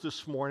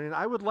this morning,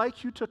 I would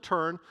like you to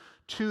turn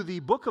to the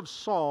book of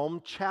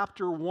Psalm,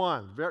 chapter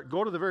 1.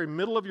 Go to the very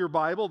middle of your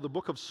Bible, the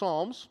book of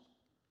Psalms,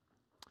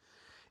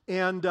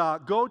 and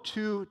go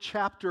to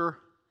chapter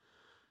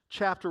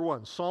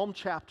 1, Psalm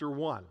chapter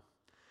 1.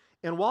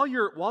 And while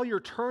you're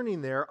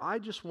turning there, I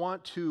just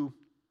want to,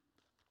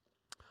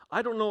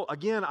 I don't know,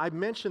 again, I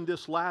mentioned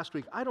this last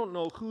week. I don't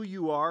know who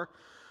you are,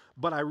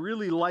 but I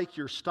really like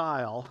your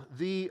style.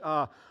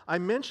 I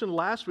mentioned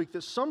last week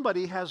that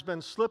somebody has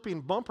been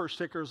slipping bumper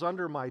stickers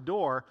under my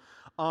door,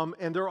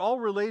 and they're all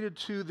related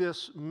to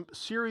this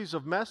series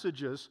of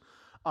messages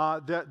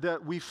that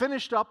we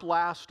finished up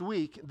last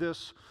week,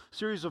 this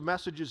series of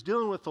messages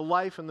dealing with the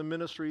life and the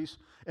ministries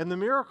and the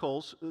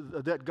miracles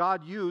that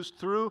God used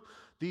through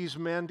these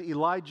men,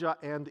 Elijah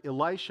and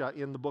Elisha,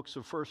 in the books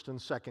of 1st and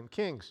 2nd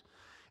Kings.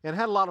 And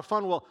had a lot of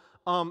fun. Well,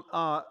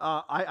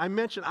 I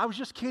mentioned, I was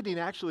just kidding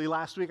actually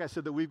last week. I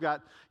said that we've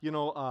got,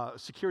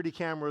 security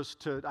cameras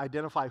to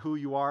identify who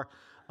you are.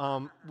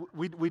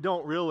 We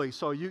don't really,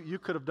 so you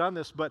could have done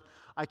this, but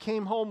I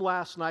came home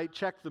last night,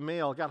 checked the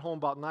mail, got home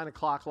about 9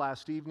 o'clock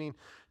last evening,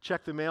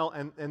 checked the mail,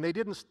 and they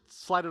didn't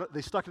slide it,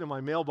 they stuck it in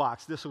my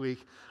mailbox this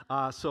week.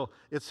 So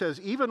it says,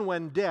 even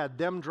when dead,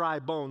 them dry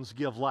bones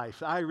give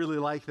life. I really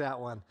like that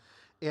one.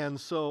 And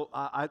so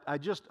I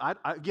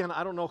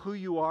don't know who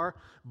you are,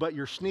 but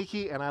you're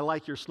sneaky, and I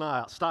like your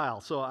style.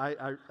 So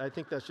I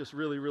think that's just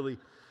really, really,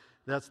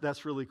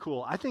 that's really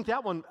cool. I think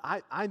that one,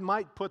 I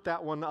might put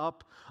that one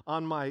up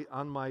on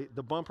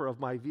the bumper of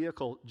my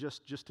vehicle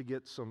just to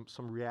get some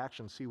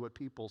reaction, see what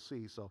people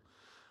see. So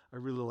I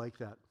really like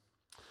that.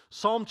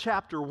 Psalm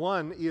chapter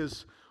 1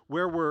 is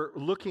where we're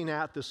looking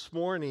at this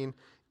morning,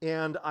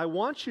 and I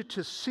want you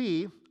to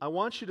see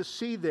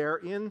there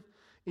in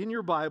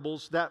your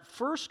Bibles that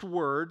first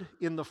word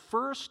in the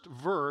first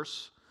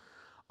verse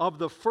of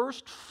the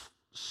first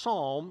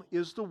psalm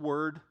is the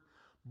word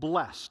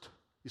blessed.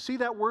 You see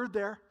that word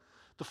there?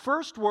 The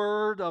first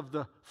word of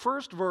the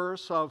first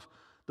verse of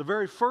the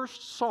very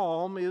first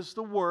psalm is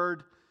the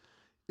word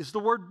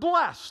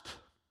blessed.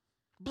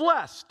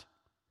 Blessed.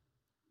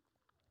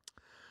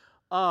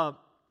 The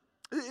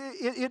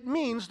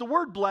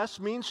word blessed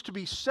means to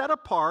be set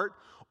apart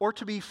or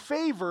to be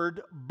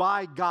favored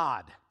by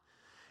God.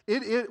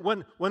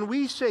 When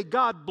we say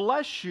God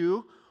bless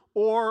you,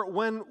 or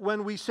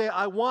when we say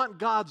I want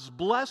God's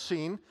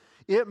blessing,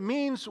 it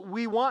means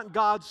we want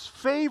God's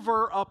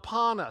favor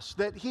upon us,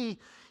 that He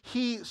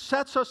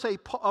sets us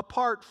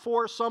apart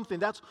for something.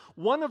 That's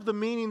one of the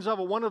meanings of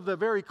it. One of the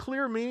very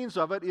clear meanings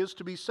of it is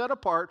to be set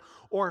apart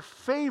or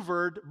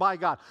favored by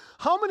God.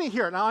 How many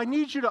here, now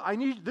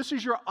this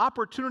is your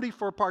opportunity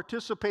for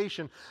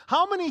participation.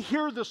 How many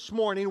here this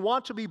morning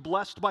want to be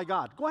blessed by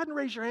God? Go ahead and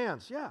raise your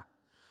hands, yeah.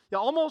 Yeah,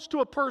 almost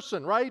to a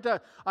person, right?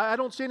 I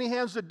don't see any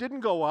hands that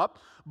didn't go up,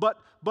 but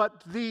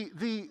we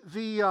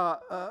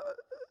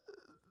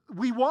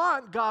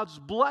want God's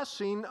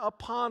blessing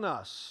upon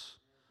us,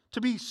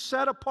 to be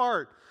set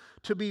apart,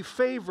 to be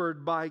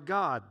favored by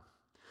God.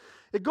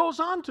 It goes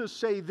on to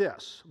say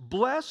this: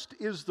 blessed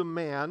is the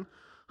man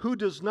who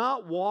does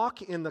not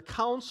walk in the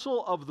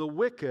counsel of the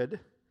wicked,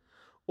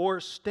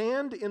 or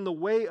stand in the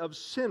way of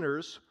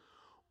sinners,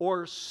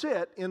 or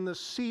sit in the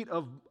seat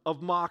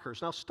of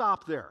mockers. Now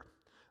stop there.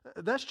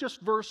 That's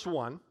just verse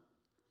 1.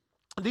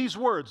 These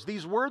words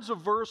of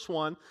verse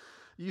 1,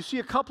 you see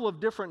a couple of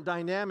different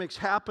dynamics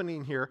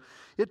happening here.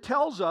 It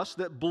tells us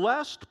that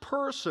blessed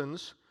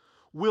persons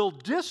will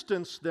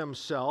distance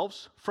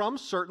themselves from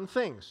certain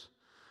things.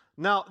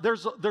 Now,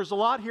 there's a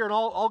lot here, and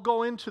I'll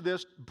go into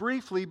this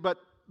briefly, but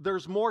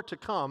there's more to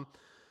come.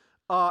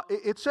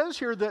 It says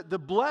here that the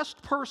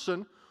blessed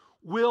person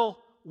will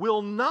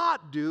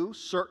not do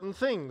certain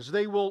things.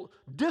 They will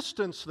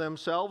distance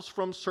themselves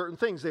from certain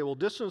things. They will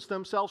distance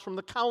themselves from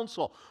the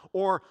counsel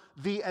or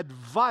the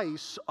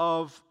advice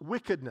of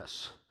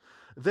wickedness.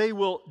 They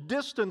will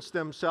distance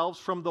themselves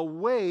from the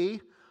way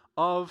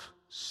of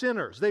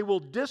sinners. They will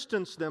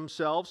distance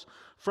themselves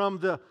from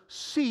the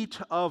seat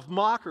of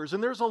mockers.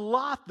 And there's a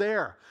lot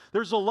there.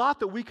 There's a lot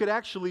that we could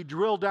actually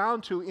drill down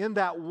to in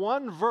that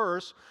one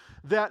verse,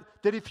 that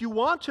if you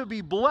want to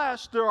be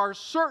blessed, there are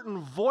certain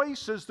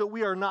voices that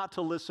we are not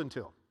to listen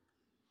to.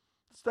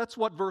 That's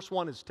what verse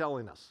 1 is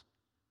telling us.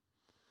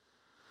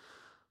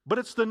 But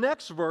it's the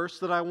next verse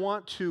that I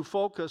want to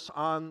focus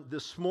on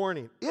this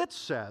morning. It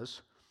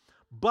says,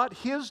 but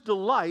his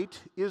delight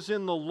is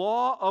in the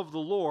law of the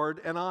Lord,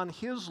 and on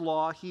his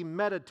law he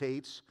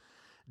meditates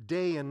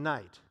day and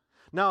night.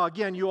 Now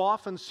again, you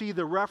often see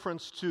the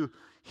reference to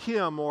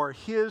him or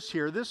his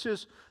here.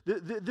 This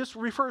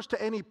refers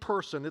to any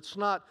person. It's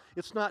not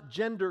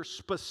gender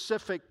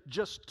specific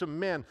just to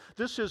men.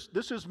 This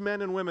is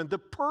men and women. The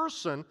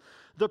person,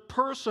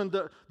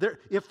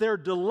 if their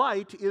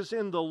delight is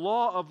in the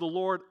law of the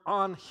Lord,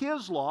 on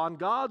his law, on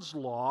God's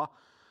law,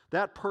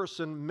 that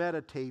person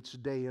meditates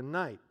day and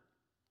night.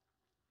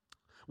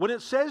 When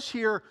it says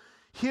here,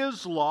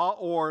 his law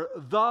or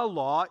the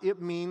law,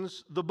 it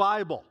means the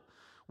Bible.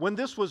 When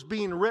this was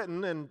being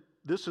written, and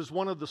this is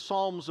one of the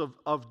Psalms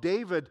of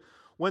David,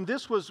 when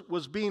this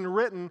was being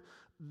written,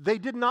 they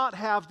did not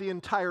have the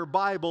entire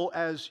Bible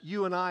as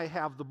you and I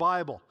have the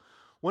Bible.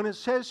 When it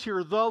says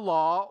here, the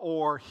law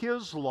or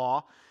his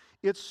law,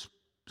 it's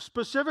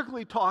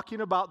specifically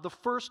talking about the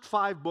first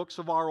 5 books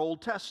of our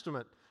Old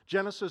Testament: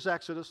 Genesis,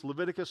 Exodus,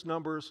 Leviticus,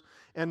 Numbers,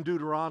 and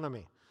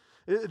Deuteronomy.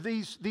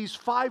 These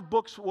 5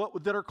 books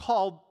that are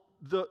called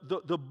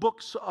the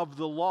books of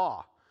the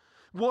law.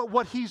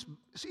 What he's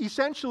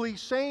essentially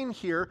saying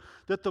here,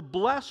 that the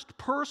blessed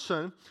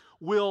person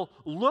will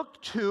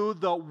look to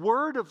the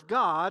Word of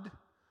God,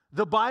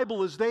 the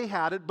Bible as they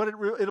had it, but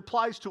it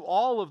applies to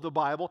all of the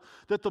Bible,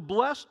 that the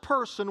blessed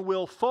person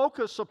will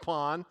focus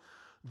upon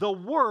the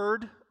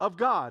Word of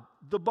God,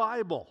 the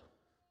Bible.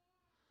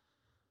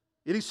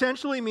 It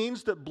essentially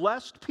means that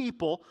blessed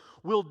people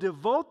will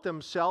devote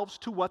themselves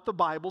to what the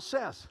Bible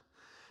says.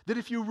 That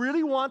if you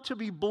really want to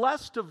be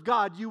blessed of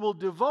God, you will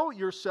devote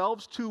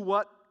yourselves to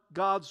what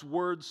God's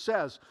Word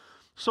says.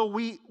 So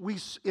we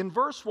in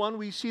verse 1,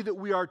 we see that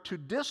we are to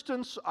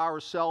distance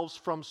ourselves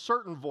from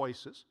certain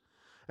voices.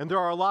 And there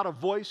are a lot of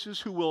voices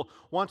who will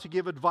want to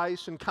give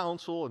advice and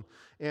counsel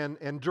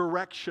and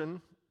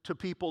direction to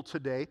people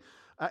today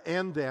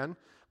and then.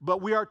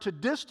 But we are to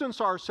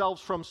distance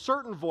ourselves from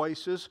certain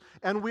voices,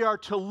 and we are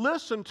to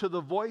listen to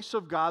the voice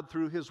of God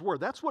through His Word.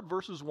 That's what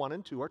verses 1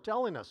 and 2 are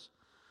telling us.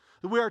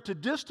 That we are to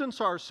distance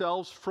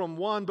ourselves from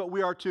one, but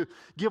we are to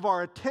give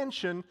our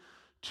attention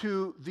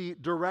to the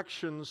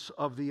directions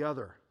of the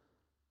other.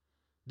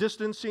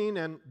 Distancing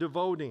and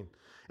devoting.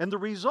 And the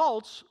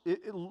results,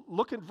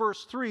 look at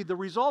verse 3. The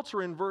results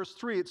are in verse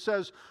 3. It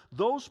says,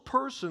 those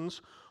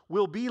persons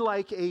will be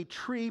like a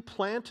tree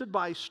planted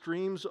by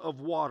streams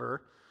of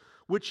water,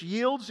 which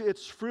yields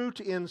its fruit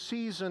in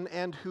season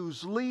and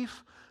whose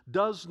leaf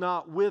does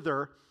not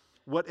wither.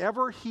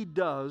 Whatever he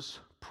does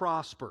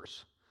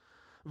prospers.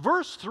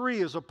 Verse 3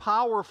 is a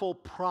powerful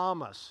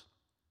promise,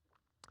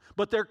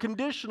 but they're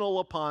conditional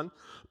upon,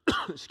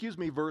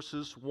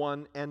 verses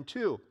 1 and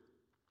 2.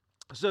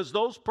 It says,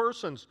 those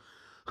persons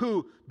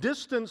who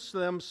distance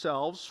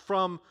themselves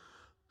from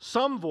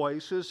some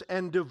voices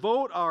and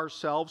devote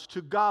ourselves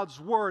to God's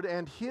Word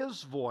and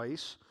His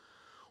voice,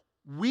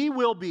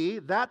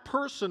 that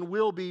person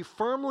will be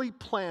firmly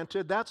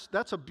planted.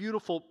 That's a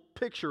beautiful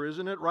picture,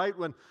 isn't it, right?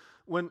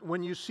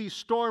 When you see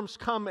storms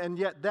come, and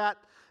yet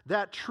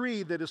that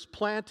tree that is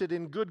planted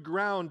in good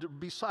ground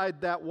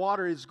beside that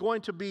water is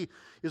going to be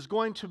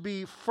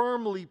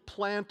firmly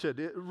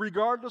planted.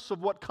 Regardless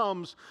of what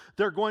comes,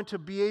 they're going to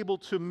be able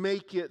to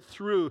make it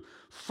through.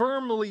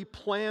 Firmly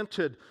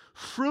planted,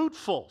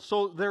 fruitful.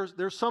 So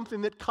there's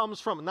something that comes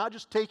from it, not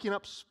just taking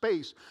up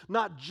space,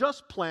 not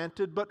just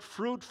planted, but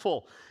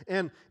fruitful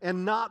and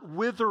not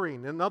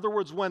withering. In other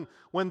words, when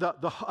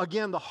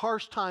the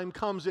harsh time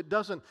comes, it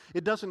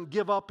doesn't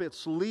give up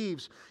its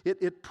leaves.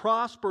 It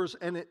prospers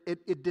and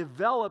it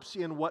develops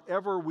in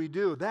whatever we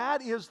do.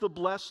 That is the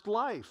blessed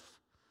life.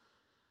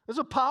 It's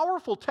a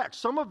powerful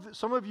text. Some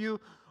of you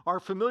are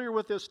familiar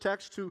with this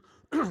text. To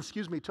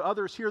to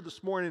others here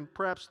this morning,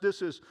 perhaps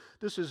this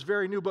is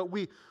very new. But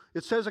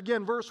it says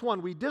again, verse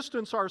 1, we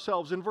distance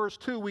ourselves. In verse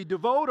 2, we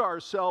devote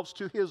ourselves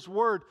to His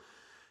Word.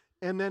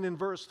 And then in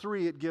verse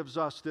 3, it gives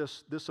us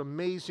this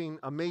amazing,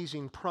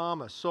 amazing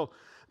promise. So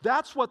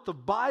that's what the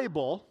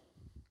Bible,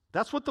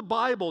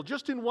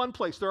 just in one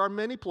place, there are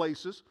many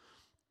places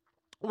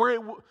where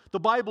the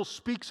Bible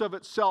speaks of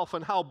itself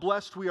and how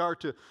blessed we are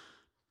to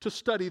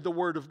study the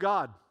Word of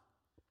God.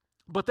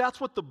 But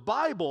that's what the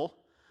Bible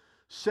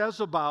says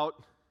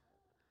about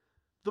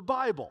the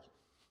Bible.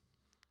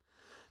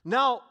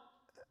 Now,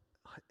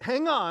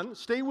 hang on,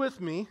 stay with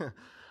me.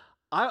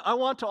 I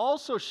want to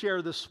also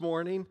share this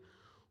morning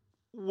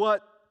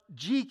what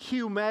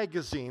GQ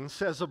magazine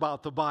says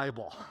about the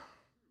Bible.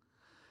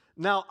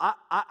 Now,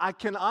 I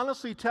can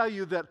honestly tell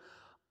you that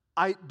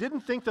I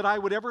didn't think that I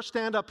would ever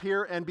stand up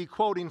here and be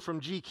quoting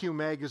from GQ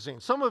magazine.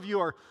 Some of you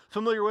are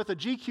familiar with it.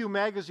 GQ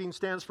magazine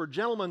stands for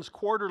Gentleman's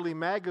Quarterly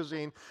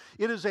Magazine.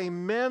 It is a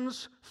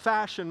men's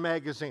fashion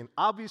magazine.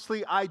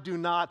 Obviously, I do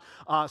not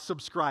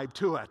subscribe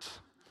to it.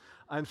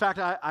 In fact,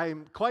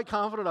 I'm quite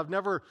confident I've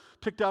never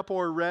picked up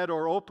or read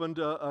or opened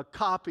a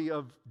copy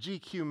of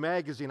GQ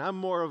magazine. I'm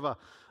more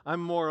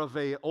of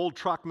a old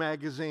truck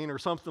magazine or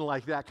something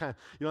like that kind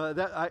of,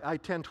 that I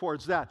tend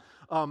towards that.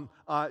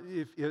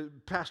 If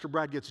Pastor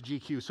Brad gets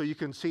GQ, so you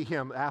can see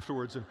him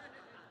afterwards. And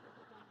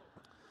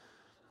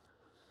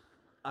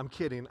I'm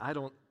kidding.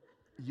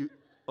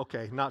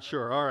 Okay, not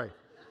sure. All right.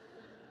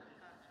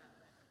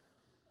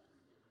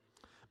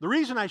 The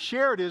reason I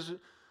share it is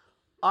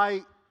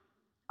I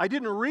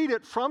didn't read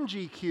it from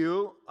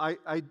GQ.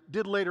 I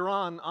did later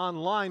on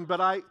online, but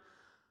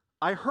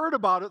I heard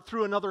about it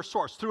through another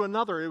source, it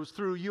was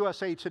through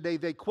USA Today.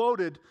 They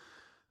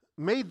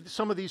made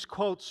some of these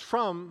quotes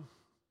from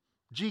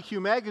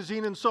GQ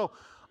magazine, and so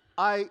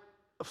I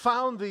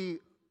found the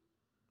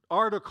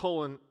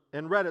article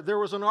and read it. There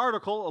was an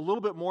article a little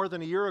bit more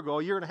than a year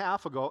and a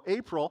half ago,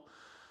 April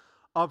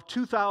of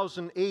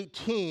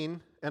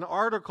 2018, an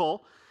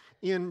article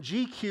in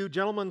GQ,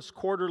 Gentleman's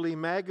Quarterly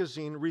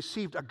Magazine,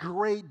 received a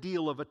great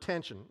deal of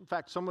attention. In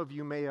fact, some of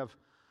you may have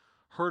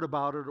heard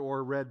about it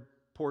or read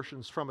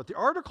portions from it. The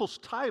article's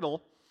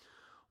title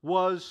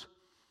was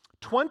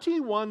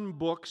 21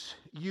 Books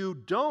You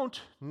Don't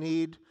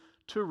Need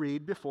to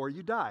Read Before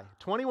You Die.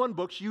 21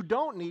 books you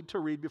don't need to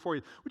read before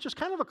you, which is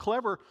kind of a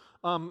clever,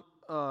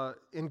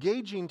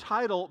 engaging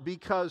title,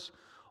 because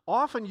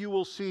often you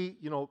will see,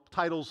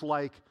 titles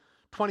like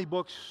 20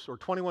 books or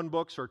 21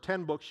 books or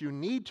 10 books you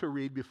need to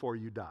read before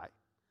you die.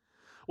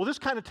 Well, this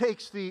kind of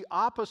takes the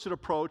opposite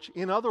approach.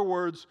 In other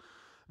words,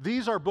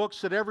 these are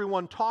books that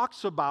everyone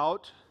talks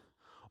about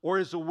or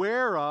is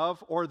aware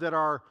of or that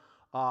are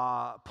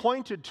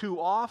pointed to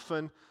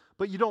often,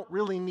 but you don't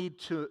really need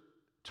to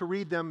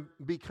read them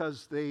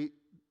because they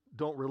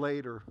don't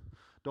relate or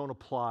don't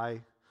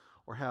apply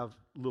or have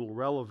little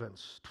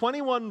relevance.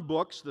 21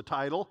 books, the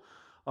title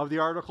of the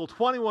article,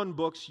 21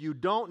 books you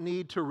don't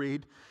need to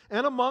read.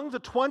 And among the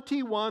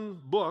 21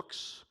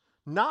 books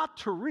not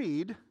to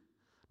read,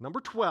 number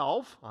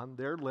 12 on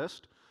their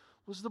list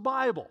was the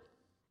Bible.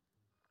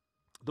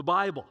 The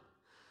Bible.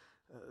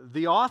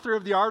 The author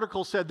of the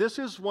article said this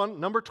is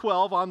number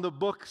 12 on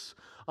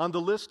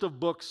the list of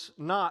books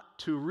not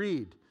to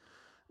read.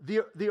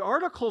 The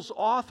article's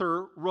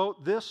author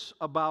wrote this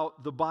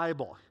about the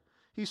Bible.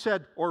 He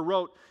said, or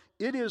wrote,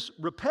 "It is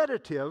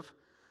repetitive,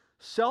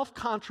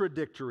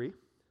 self-contradictory,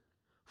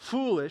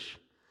 foolish,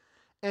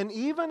 and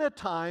even at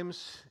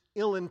times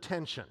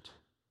ill-intentioned."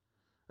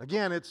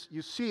 Again,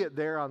 you see it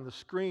there on the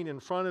screen in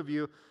front of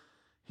you.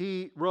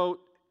 He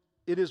wrote,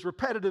 "It is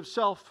repetitive,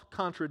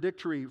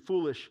 self-contradictory,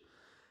 foolish,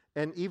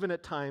 and even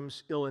at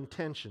times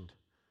ill-intentioned."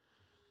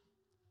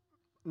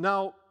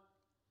 Now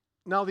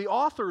the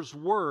author's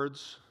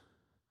words,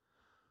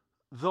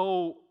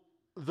 though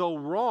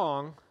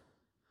wrong,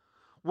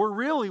 were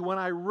really, when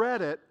I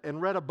read it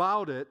and read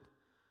about it,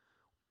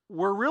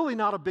 were really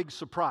not a big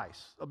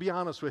surprise. I'll be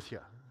honest with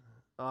you.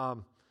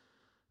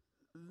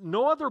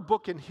 No other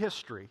book in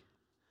history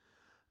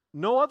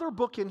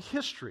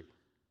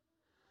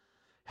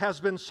has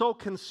been so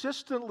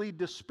consistently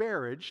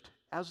disparaged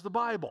as the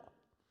Bible.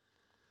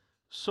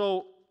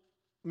 So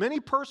many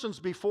persons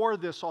before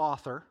this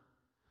author,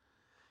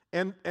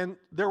 and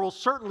there will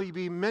certainly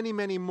be many,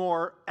 many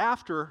more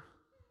after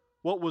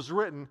what was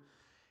written,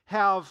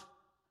 have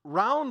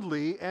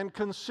roundly and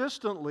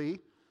consistently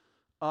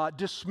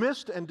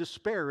dismissed and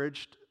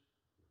disparaged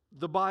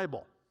the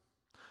Bible.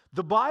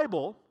 The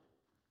Bible,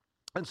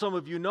 and some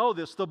of you know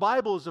this, the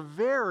Bible is a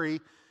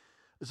very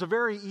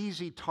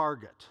easy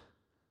target.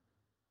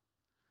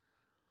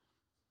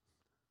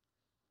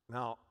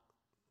 Now,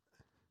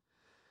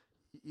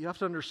 you have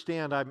to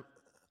understand,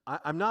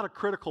 I'm not a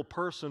critical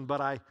person,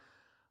 but I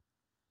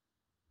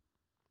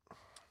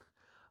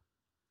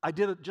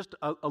did just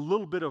a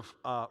little bit of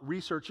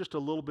research, just a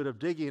little bit of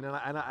digging, and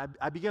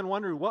I began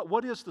wondering,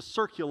 what is the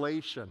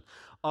circulation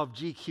of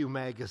GQ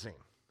magazine?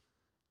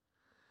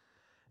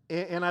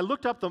 And I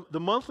looked up the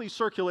monthly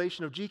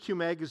circulation of GQ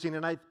magazine,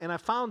 and I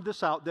found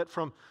this out, that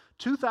from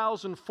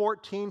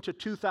 2014 to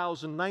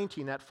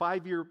 2019, that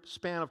 5-year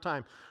span of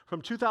time,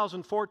 from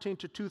 2014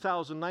 to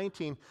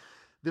 2019,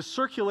 the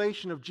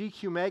circulation of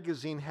GQ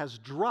magazine has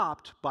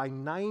dropped by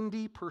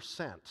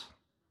 90%.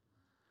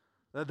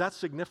 That's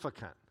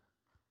significant.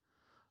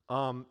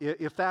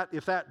 If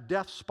that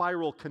death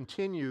spiral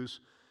continues,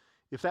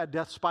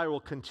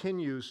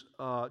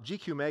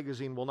 GQ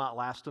magazine will not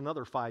last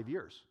another 5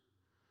 years.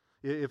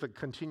 If it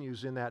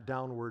continues in that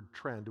downward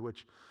trend,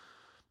 which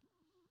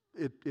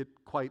it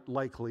quite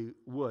likely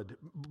would.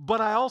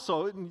 But I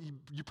also,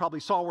 you probably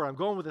saw where I'm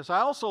going with this,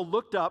 I also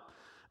looked up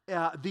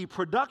the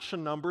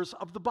production numbers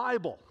of the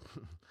Bible.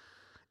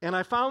 And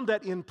I found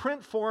that in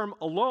print form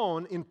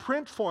alone,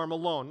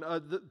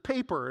 the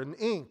paper and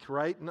ink,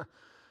 right?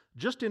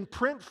 Just in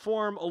print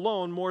form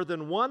alone, more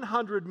than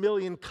 100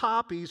 million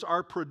copies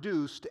are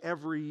produced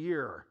every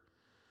year.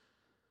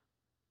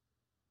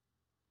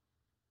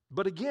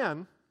 But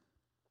again,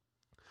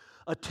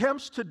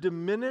 attempts to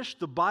diminish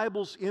the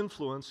Bible's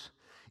influence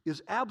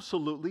is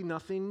absolutely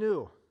nothing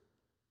new.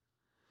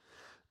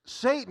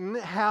 Satan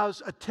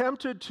has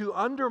attempted to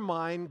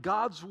undermine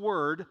God's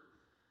Word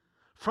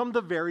from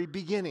the very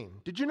beginning.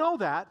 Did you know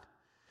that?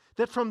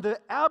 That from the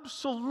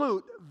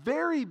absolute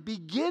very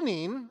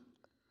beginning,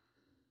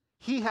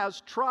 he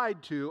has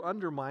tried to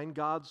undermine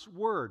God's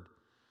Word.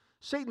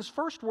 Satan's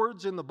first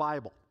words in the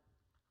Bible,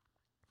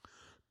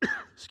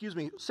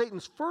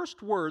 Satan's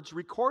first words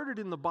recorded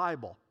in the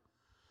Bible,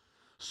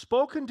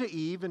 spoken to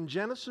Eve in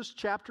Genesis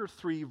chapter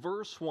 3,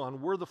 verse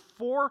 1, were the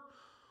 4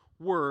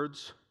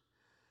 words,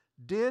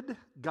 "Did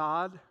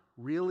God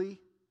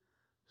really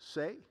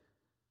say?"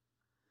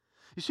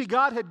 You see,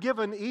 God had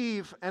given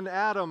Eve and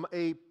Adam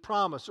a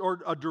promise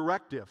or a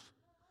directive.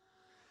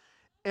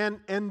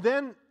 And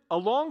then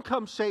along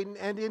comes Satan,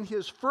 and in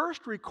his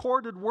first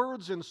recorded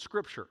words in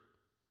Scripture,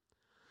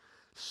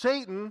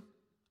 Satan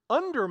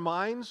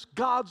undermines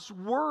God's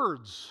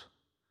words.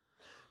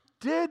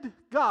 Did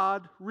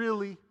God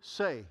really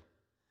say?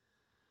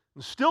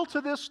 And still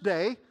to this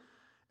day,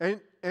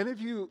 and if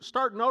you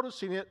start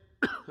noticing it,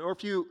 or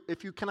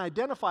if you can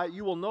identify it,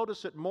 you will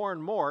notice it more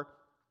and more,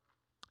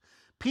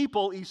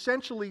 people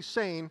essentially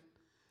saying,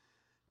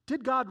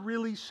 Did God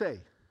really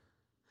say?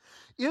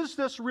 Is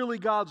this really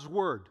God's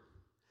word?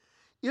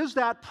 Is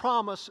that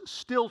promise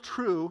still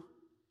true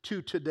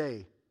to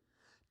today?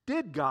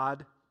 Did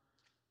God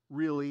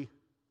really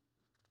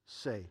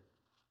say?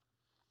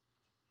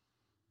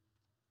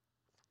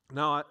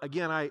 Now,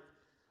 again,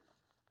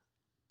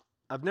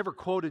 I've never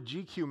quoted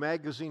GQ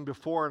magazine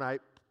before, and I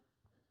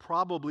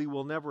probably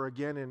will never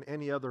again in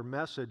any other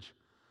message.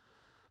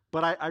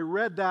 But I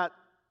read that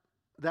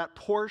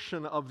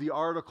portion of the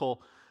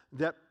article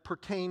that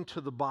pertained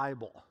to the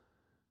Bible.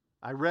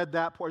 I read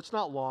that part. It's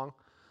not long,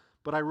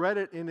 but I read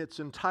it in its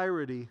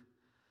entirety.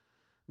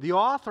 The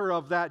author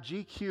of that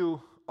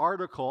GQ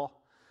article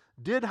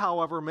did,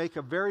 however, make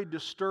a very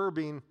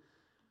disturbing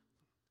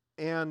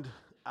and,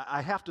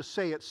 I have to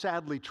say it,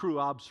 sadly true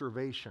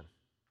observation.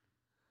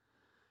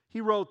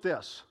 He wrote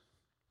this: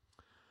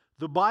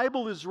 "The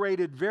Bible is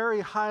rated very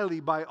highly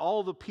by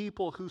all the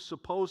people who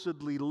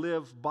supposedly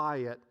live by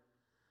it,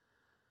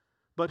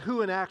 but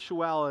who in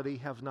actuality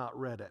have not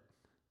read it."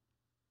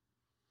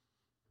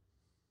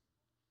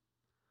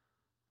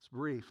 It's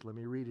brief. Let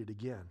me read it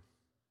again.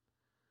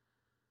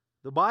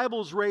 The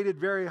Bible is rated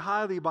very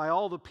highly by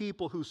all the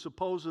people who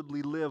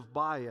supposedly live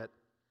by it,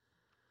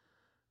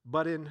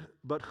 but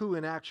who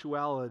in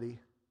actuality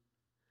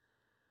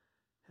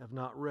have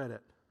not read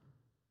it.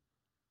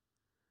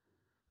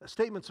 That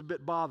statement's a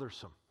bit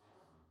bothersome.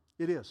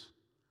 It is.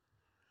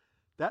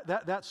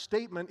 That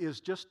statement is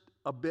just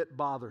a bit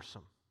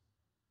bothersome.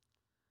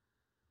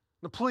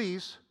 Now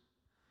please,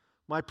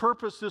 my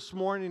purpose this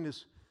morning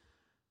is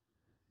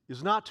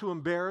not to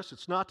embarrass,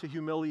 it's not to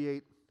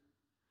humiliate,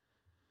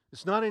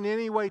 it's not in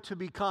any way to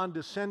be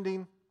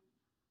condescending,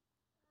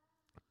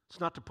 it's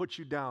not to put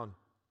you down.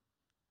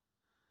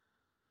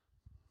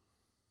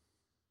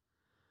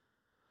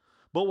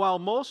 But while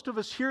most of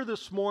us here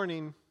this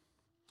morning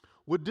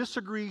would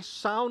disagree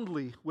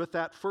soundly with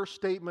that first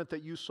statement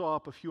that you saw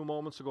up a few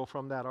moments ago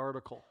from that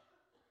article,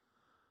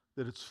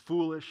 that it's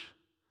foolish,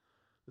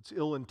 it's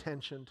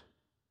ill-intentioned,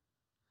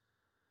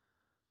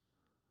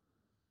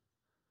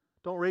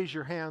 don't raise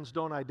your hands,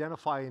 don't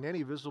identify in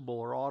any visible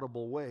or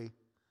audible way.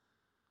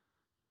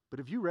 But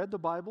have you read the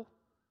Bible?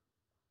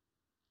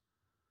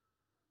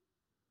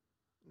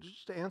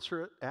 Just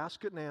answer it,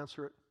 ask it and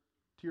answer it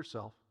to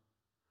yourself.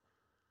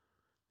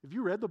 Have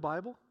you read the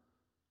Bible?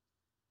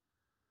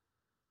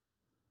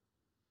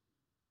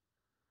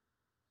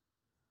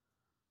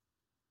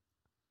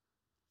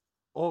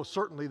 Oh,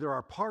 certainly there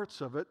are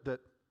parts of it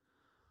that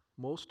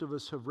most of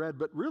us have read,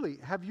 but really,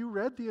 have you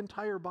read the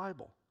entire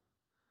Bible?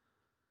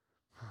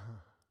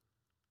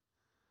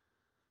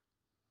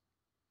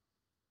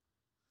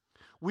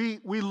 We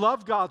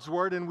love God's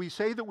Word, and we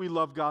say that we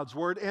love God's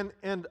Word,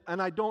 and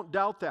I don't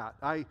doubt that.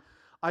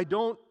 I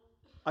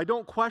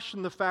don't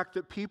question the fact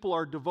that people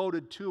are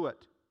devoted to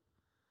it.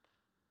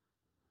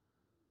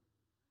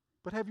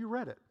 But have you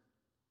read it?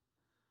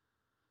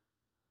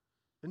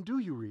 And do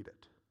you read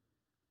it?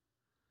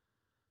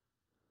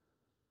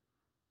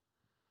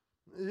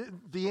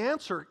 The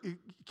answer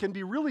can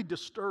be really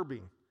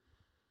disturbing.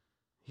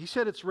 He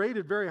said it's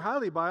rated very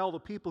highly by all the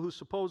people who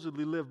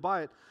supposedly live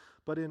by it,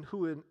 but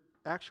who in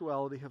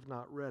actuality have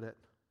not read it.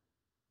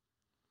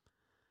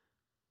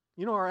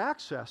 You know, our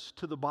access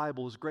to the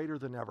Bible is greater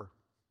than ever.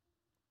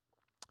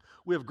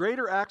 We have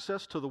greater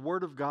access to the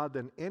Word of God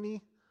than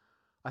any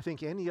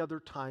other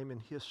time in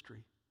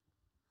history.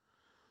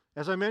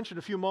 As I mentioned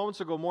a few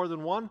moments ago, more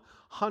than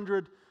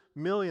 100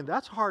 million,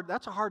 that's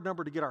a hard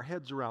number to get our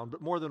heads around,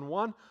 but more than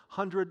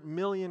 100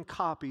 million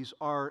copies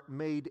are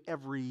made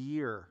every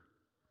year.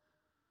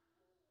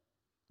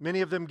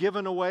 Many of them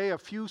given away, a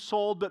few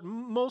sold, but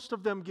most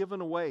of them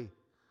given away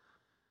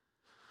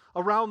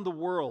around the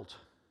world.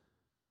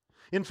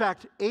 In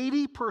fact,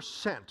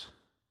 80%,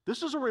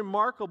 this is a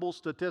remarkable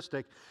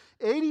statistic,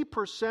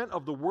 80%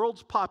 of the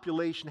world's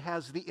population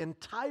has the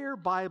entire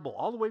Bible,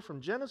 all the way from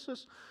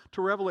Genesis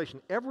to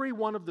Revelation, every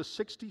one of the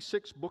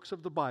 66 books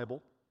of the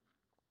Bible,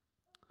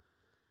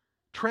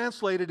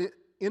 translated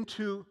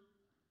into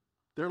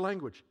their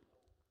language.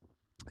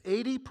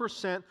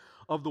 80%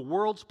 of the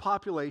world's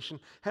population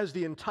has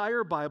the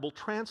entire Bible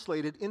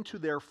translated into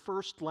their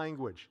first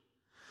language.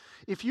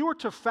 If you were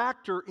to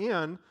factor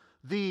in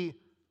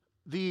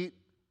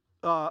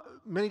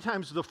many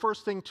times the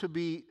first thing to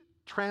be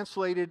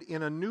translated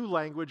in a new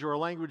language or a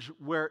language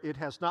where it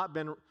has not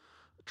been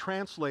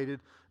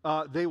translated,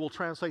 they will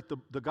translate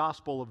the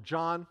Gospel of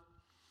John,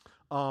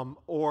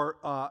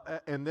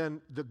 and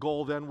then the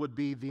goal then would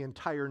be the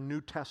entire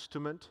New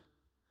Testament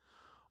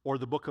or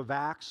the book of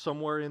Acts,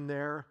 somewhere in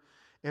there,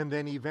 and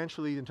then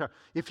eventually the entire.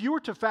 If you were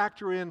to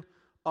factor in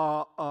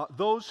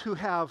those who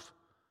have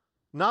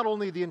not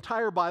only the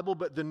entire Bible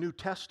but the New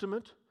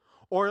Testament,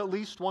 or at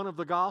least one of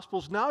the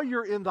Gospels, now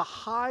you're in the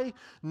high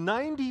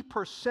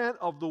 90%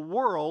 of the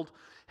world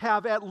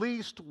have at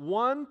least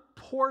one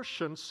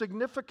portion,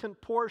 significant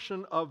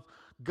portion of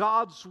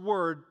God's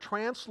Word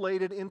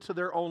translated into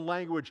their own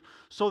language,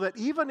 so that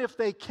even if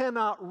they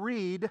cannot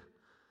read,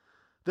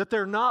 that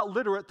they're not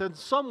literate, then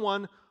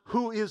someone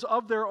who is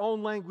of their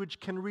own language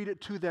can read it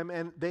to them,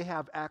 and they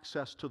have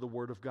access to the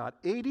Word of God.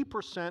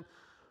 80%,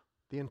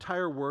 the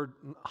entire Word,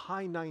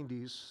 high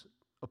 90s,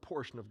 a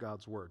portion of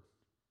God's Word.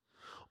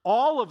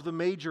 All of the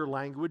major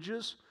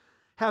languages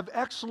have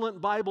excellent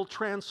Bible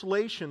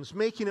translations,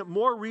 making it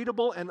more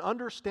readable and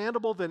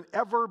understandable than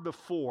ever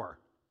before.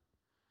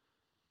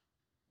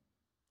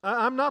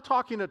 I'm not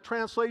talking a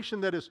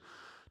translation that is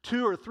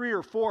 2 or 3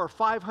 or 4 or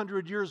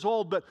 500 years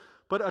old, but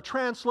a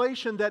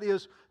translation that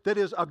is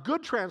a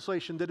good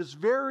translation that is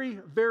very,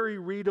 very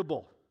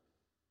readable.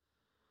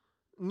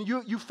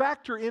 You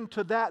factor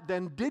into that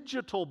then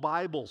digital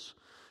Bibles.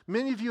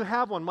 Many of you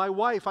have one. My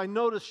wife, I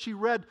noticed she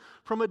read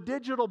from a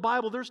digital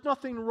Bible. There's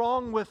nothing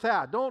wrong with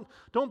that. Don't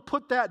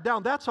put that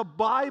down. That's a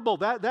Bible.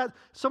 That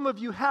some of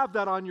you have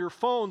that on your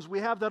phones. We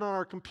have that on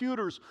our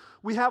computers.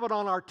 We have it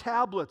on our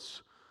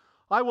tablets.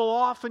 I will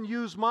often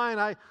use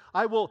mine.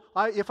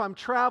 If I'm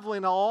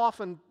traveling, I'll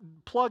often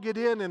plug it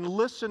in and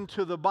listen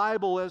to the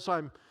Bible as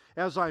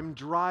I'm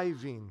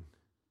driving.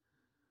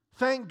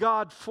 Thank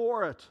God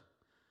for it.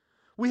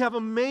 We have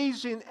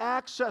amazing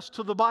access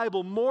to the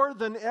Bible, more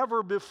than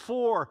ever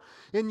before.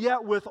 And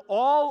yet, with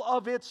all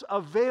of its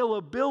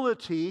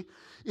availability,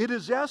 it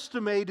is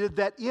estimated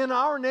that in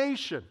our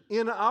nation,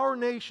 in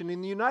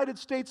the United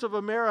States of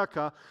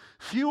America,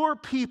 fewer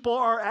people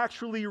are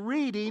actually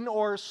reading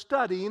or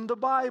studying the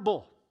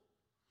Bible.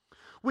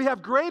 We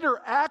have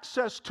greater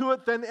access to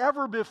it than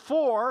ever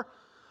before,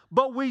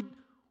 but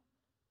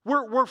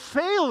we're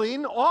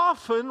failing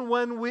often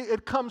when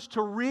it comes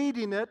to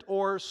reading it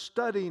or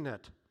studying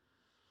it.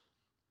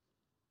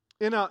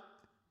 In a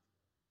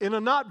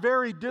not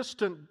very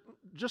distant,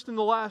 just in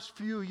the last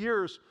few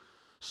years,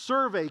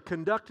 survey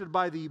conducted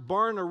by the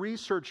Barna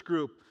Research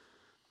Group,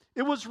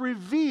 it was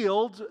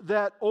revealed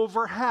that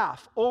over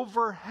half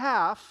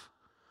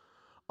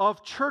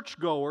of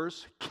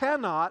churchgoers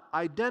cannot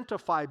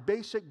identify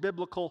basic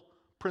biblical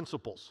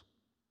principles.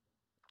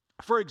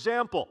 For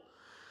example,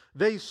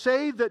 they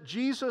say that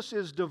Jesus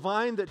is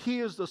divine, that He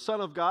is the Son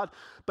of God,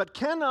 but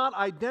cannot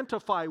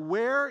identify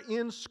where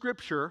in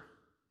Scripture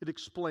it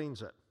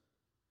explains it.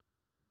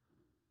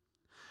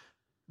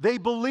 They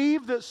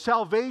believe that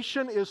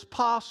salvation is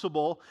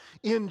possible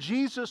in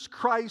Jesus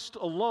Christ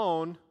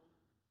alone,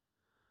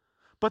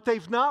 but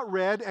they've not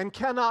read and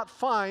cannot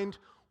find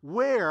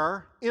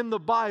where in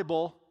the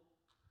Bible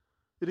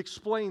it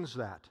explains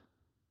that.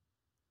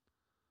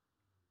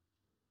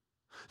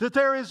 That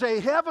there is a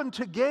heaven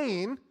to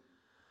gain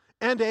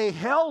and a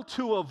hell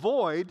to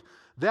avoid,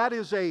 that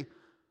is a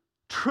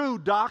true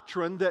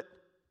doctrine that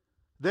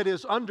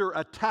is under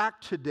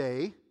attack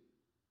today.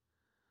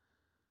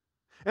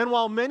 And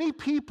while many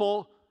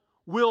people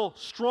will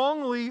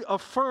strongly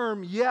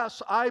affirm,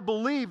 yes, I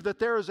believe that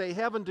there is a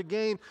heaven to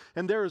gain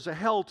and there is a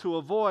hell to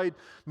avoid,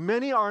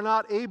 many are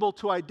not able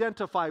to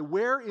identify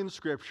where in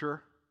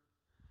Scripture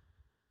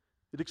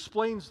it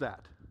explains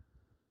that.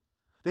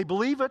 They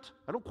believe it.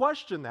 I don't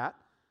question that.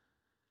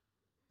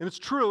 And it's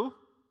true.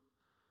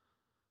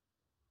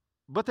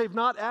 But they've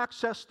not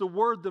accessed the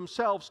Word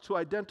themselves to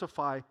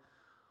identify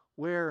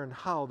where and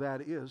how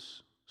that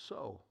is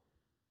so.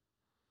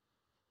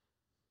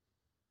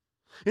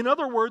 In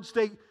other words,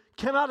 they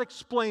cannot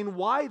explain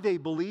why they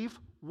believe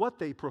what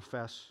they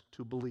profess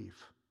to believe.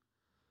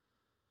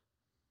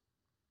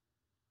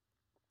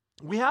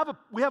 We have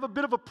a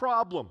bit of a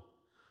problem.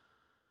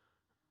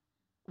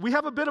 We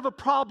have a bit of a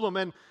problem,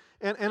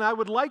 and I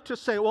would like to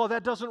say, well,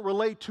 that doesn't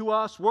relate to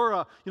us. We're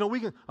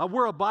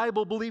a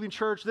Bible-believing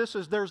church.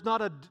 There's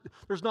not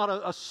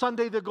a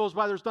Sunday that goes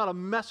by. There's not a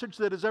message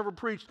that is ever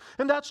preached,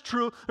 and that's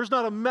true. There's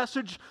not a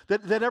message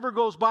that ever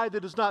goes by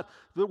that is not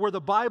where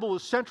the Bible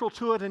is central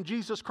to it, and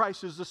Jesus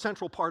Christ is the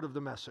central part of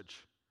the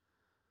message.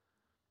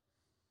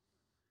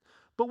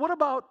 But what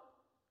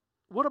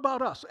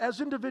about us as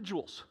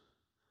individuals?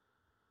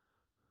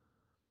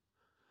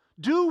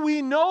 Do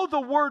we know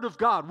the Word of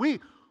God?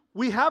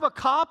 We have a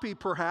copy,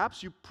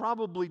 perhaps. You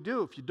probably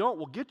do. If you don't,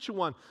 we'll get you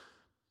one.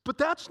 But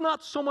that's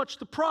not so much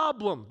the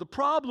problem. The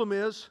problem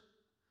is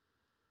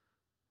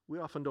we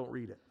often don't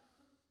read it.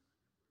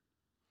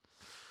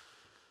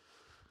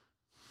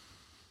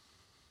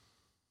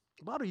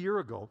 About a year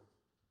ago,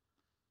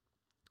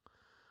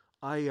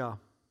 let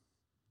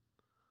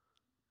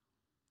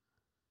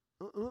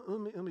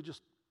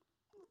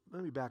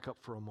me back up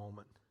for a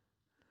moment.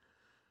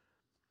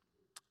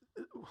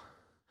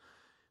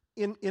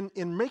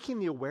 In making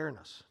the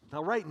awareness,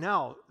 now right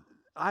now,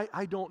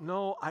 I don't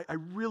know, I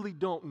really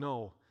don't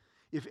know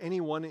if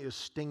anyone is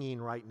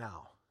stinging right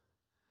now.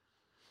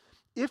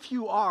 If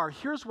you are,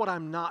 here's what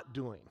I'm not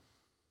doing.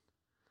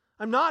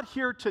 I'm not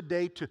here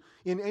today to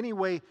in any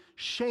way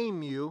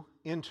shame you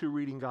into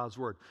reading God's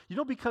Word.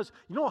 Because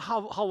you know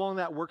how long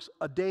that works?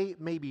 A day,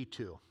 maybe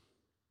two.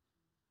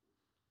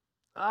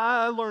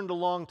 I learned a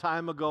long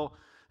time ago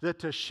that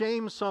to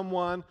shame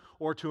someone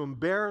or to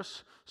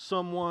embarrass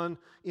someone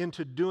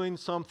into doing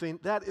something,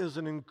 that is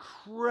an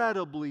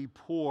incredibly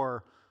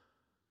poor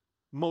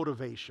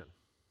motivation.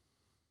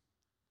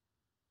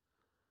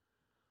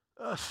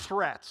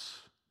 Threats,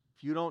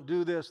 If you don't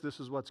do this, this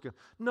is what's going to...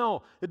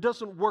 No, it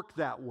doesn't work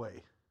that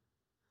way.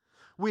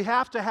 We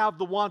have to have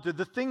the wanted.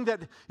 The thing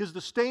that is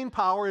the staying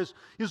power is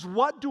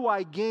what do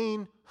I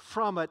gain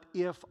from it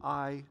if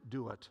I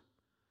do it?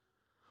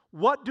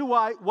 What do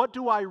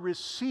I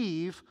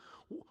receive?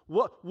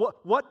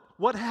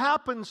 What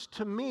happens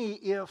to me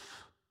if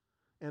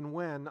and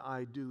when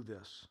I do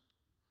this?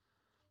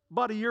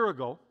 About a year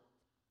ago,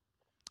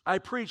 I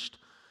preached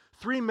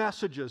 3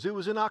 messages. It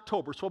was in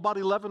October, so about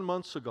 11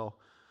 months ago.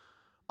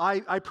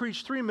 I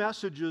preached 3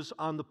 messages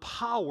on the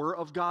power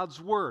of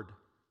God's Word.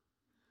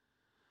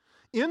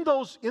 In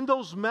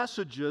those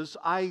messages,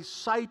 I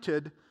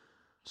cited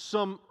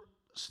some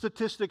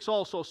statistics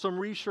also, some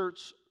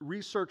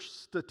research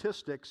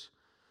statistics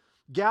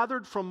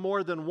gathered from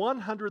more than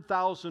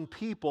 100,000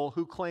 people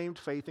who claimed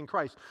faith in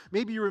Christ.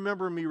 Maybe you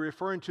remember me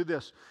referring to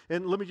this,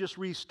 and let me just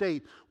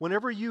restate.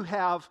 Whenever you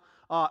have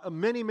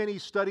many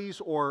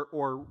studies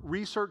or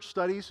research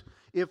studies,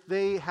 if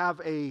they have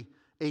a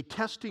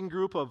testing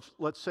group of,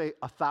 let's say,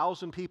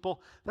 1,000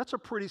 people, that's a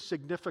pretty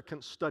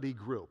significant study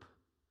group.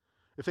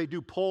 If they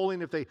do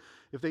polling, if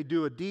they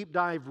do a deep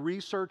dive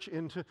research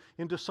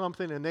into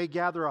something and they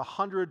gather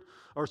 1,000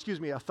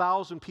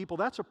 people,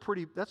 that's a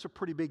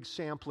pretty big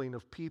sampling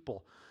of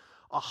people.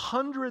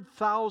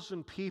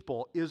 100,000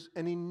 people is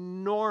an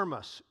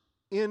enormous,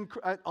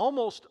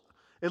 almost,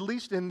 at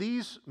least in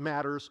these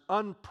matters,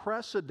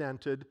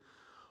 unprecedented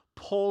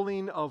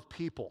polling of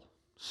people.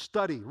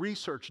 Study,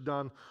 research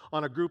done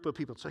on a group of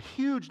people. It's a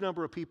huge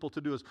number of people to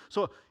do this.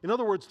 So, in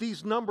other words,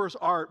 these numbers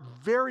are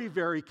very,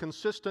 very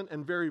consistent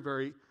and very,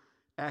 very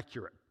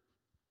accurate.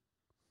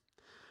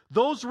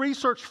 Those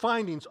research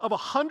findings of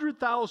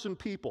 100,000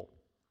 people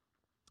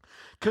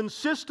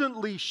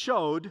consistently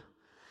showed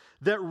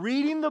that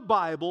reading the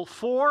Bible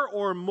 4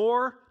 or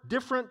more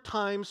different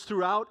times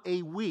throughout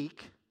a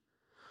week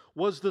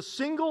was the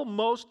single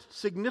most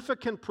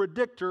significant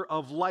predictor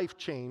of life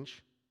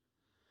change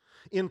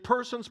in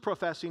persons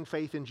professing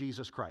faith in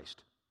Jesus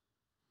Christ.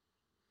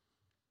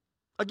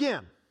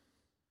 Again,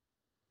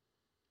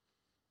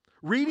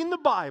 reading the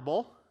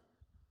Bible,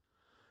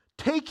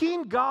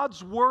 taking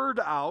God's Word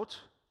out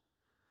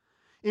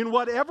in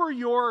whatever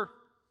your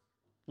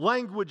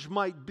language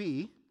might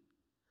be,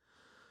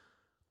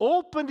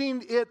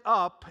 opening it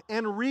up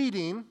and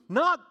reading,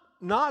 not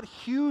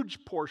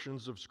huge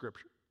portions of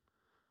Scripture,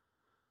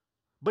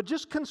 but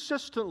just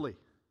consistently,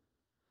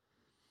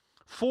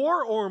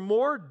 4 or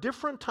more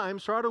different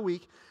times throughout a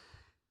week,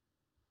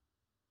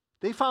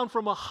 they found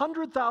from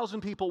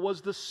 100,000 people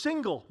was the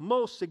single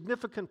most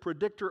significant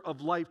predictor of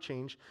life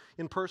change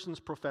in persons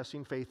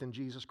professing faith in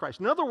Jesus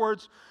Christ. In other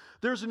words,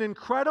 there's an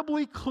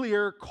incredibly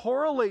clear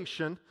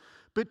correlation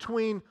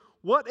between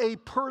what a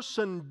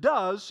person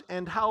does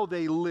and how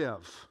they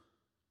live.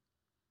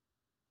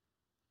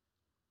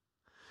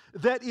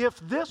 That if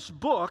this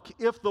book,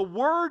 if the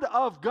Word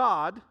of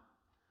God,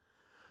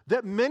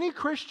 that many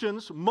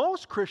Christians,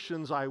 most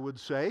Christians I would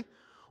say,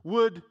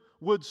 would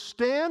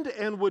stand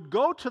and would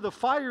go to the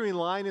firing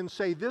line and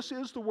say, this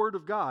is the Word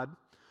of God.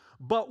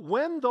 But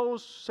when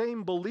those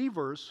same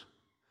believers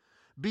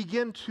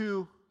begin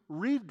to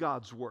read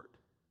God's Word,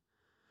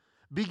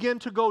 begin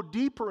to go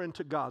deeper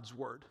into God's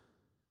Word,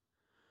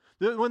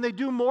 when they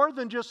do more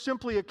than just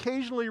simply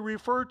occasionally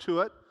refer to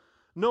it,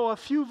 know a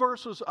few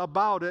verses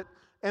about it,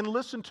 and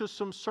listen to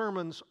some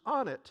sermons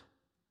on it,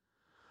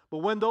 but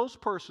when those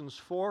persons,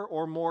 4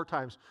 or more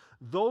times,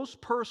 those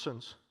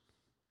persons,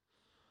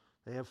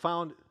 they have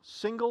found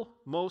single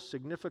most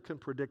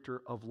significant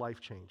predictor of life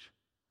change.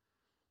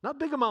 Not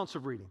big amounts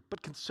of reading,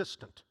 but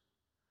consistent.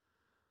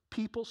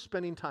 People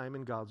spending time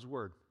in God's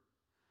Word.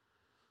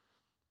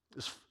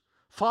 As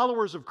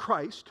followers of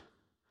Christ,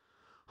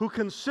 who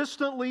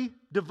consistently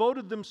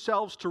devoted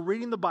themselves to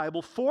reading the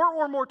Bible 4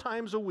 or more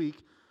times a week,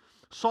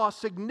 saw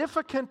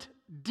significant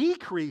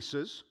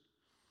decreases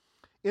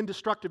in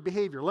destructive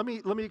behavior. Let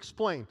me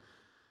explain.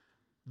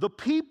 The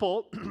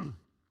people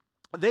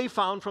they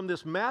found from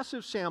this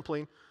massive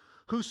sampling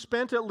who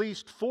spent at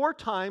least 4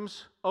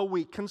 times a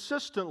week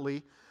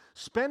consistently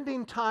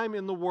spending time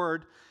in the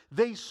Word,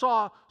 they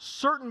saw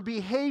certain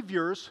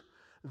behaviors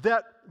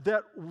that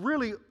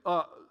really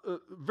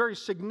very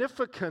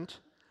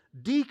significant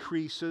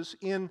decreases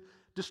in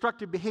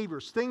destructive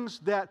behaviors, things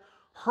that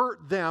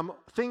hurt them,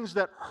 things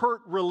that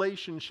hurt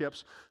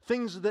relationships,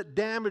 things that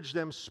damage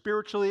them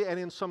spiritually and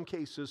in some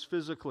cases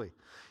physically.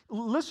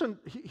 Listen,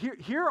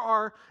 here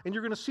are, and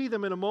you're going to see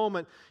them in a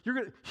moment,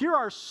 here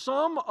are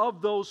some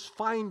of those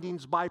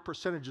findings by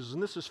percentages,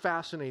 and this is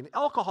fascinating.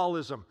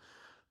 Alcoholism.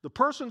 The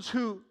persons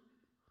who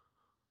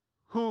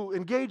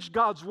engaged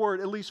God's Word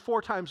at least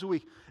 4 times a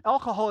week,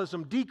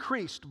 alcoholism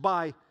decreased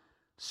by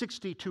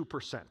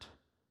 62%.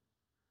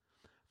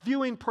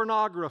 Viewing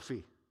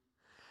pornography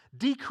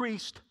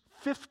decreased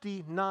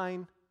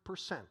 59%.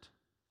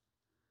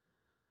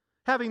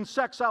 Having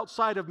sex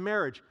outside of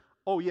marriage,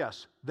 oh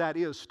yes, that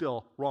is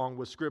still wrong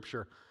with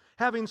Scripture.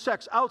 Having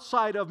sex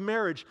outside of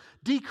marriage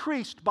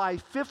decreased by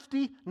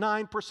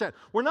 59%.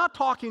 We're not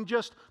talking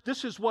just,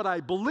 this is what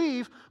I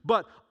believe,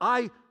 but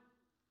I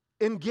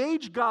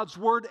engage God's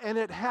Word, and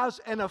it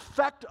has an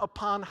effect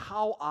upon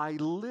how I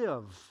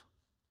live.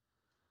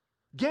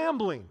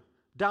 Gambling,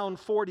 down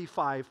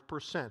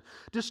 45%.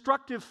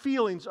 Destructive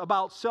feelings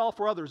about self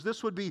or others.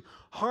 This would be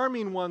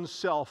harming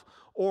oneself,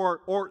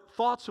 or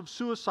thoughts of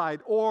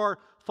suicide, or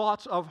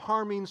thoughts of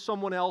harming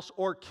someone else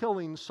or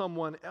killing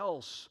someone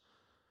else.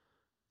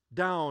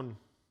 Down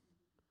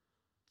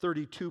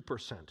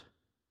 32%.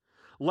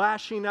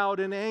 Lashing out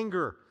in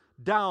anger,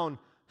 down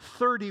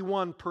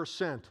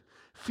 31%.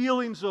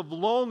 Feelings of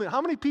loneliness.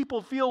 How many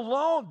people feel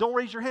lonely? Don't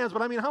raise your hands,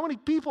 but I mean, how many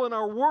people in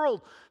our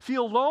world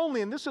feel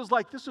lonely? And this is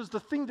the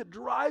thing that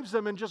drives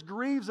them and just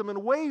grieves them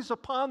and weighs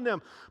upon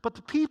them. But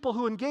the people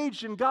who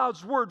engaged in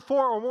God's Word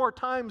 4 or more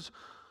times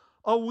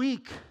a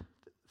week,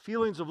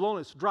 feelings of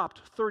loneliness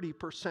dropped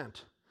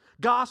 30%.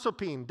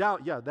 Gossiping,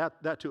 down,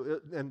 that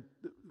too, and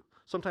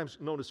sometimes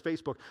known as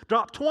Facebook,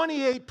 dropped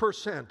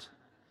 28%.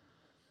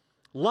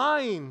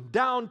 Lying,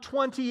 down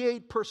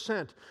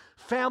 28%.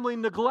 Family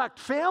neglect.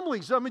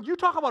 Families, I mean, you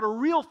talk about a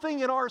real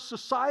thing in our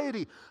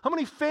society. How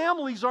many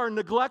families are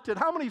neglected?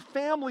 How many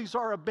families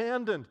are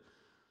abandoned?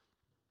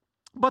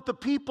 But the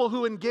people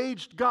who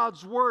engaged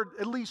God's Word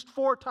at least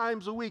 4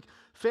 times a week,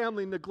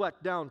 family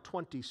neglect down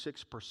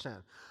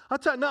 26%. I'll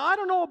tell you, now I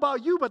don't know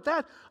about you, but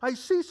I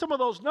see some of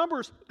those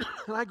numbers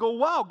and I go,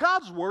 wow,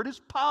 God's Word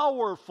is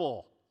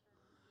powerful.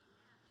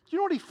 Do you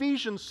know what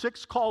Ephesians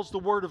 6 calls the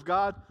Word of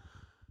God?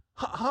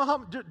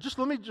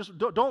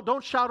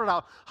 Don't shout it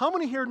out. How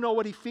many here know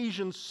what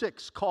Ephesians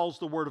 6 calls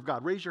the Word of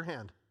God? Raise your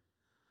hand.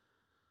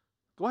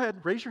 Go ahead,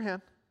 raise your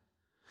hand.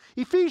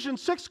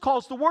 Ephesians 6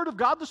 calls the Word of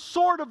God the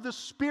sword of the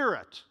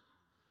Spirit.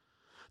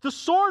 The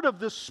sword of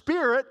the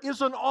Spirit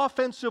is an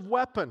offensive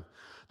weapon.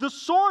 The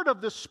sword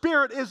of the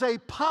Spirit is a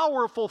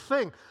powerful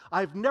thing.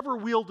 I've never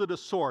wielded a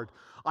sword.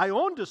 I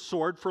owned a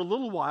sword for a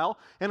little while,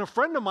 and a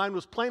friend of mine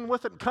was playing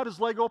with it and cut his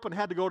leg open and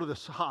had to go to the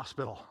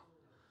hospital.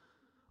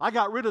 I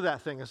got rid of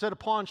that thing. It's at a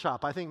pawn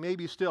shop, I think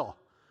maybe still.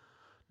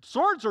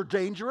 Swords are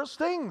dangerous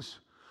things.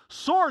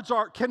 Swords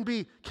can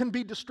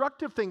be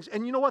destructive things.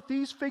 And you know what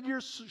these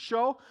figures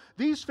show?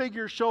 These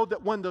figures show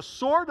that when the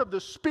sword of the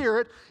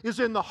Spirit is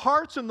in the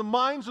hearts and the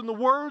minds and the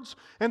words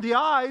and the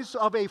eyes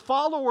of a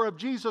follower of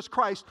Jesus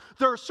Christ,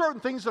 there are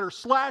certain things that are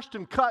slashed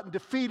and cut and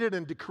defeated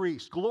and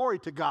decreased. Glory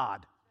to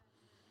God.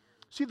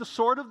 See, the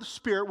sword of the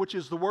Spirit, which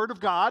is the Word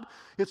of God,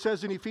 it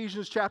says in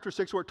Ephesians chapter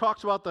 6, where it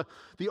talks about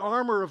the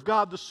armor of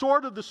God. The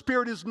sword of the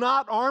Spirit is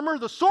not armor.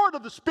 The sword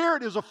of the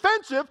Spirit is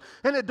offensive,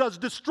 and it does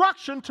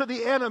destruction to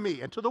the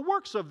enemy and to the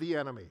works of the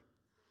enemy.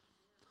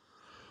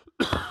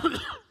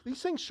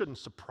 These things shouldn't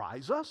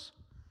surprise us.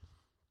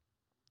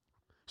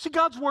 See,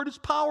 God's Word is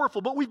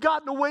powerful, but we've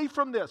gotten away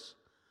from this.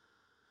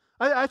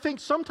 I think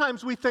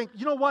sometimes we think,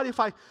 you know what, if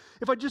I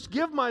just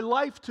give my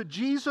life to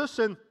Jesus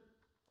and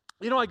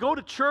I go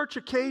to church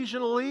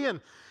occasionally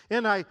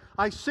and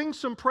I sing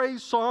some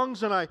praise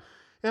songs and I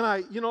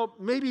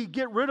maybe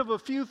get rid of a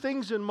few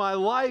things in my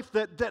life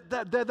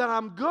that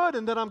I'm good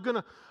and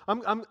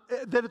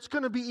that it's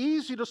gonna be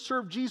easy to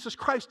serve Jesus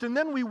Christ. And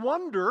then we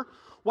wonder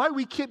why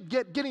we keep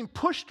getting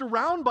pushed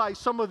around by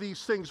some of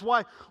these things,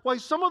 why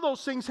some of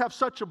those things have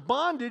such a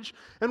bondage,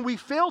 and we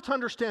fail to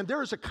understand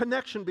there is a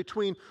connection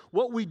between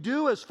what we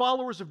do as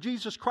followers of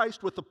Jesus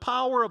Christ with the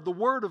power of the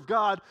Word of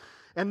God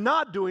and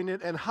not doing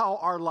it, and how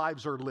our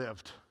lives are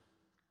lived.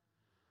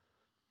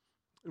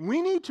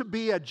 We need to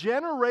be a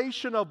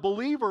generation of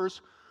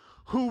believers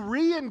who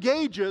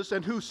re-engages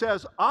and who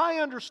says, I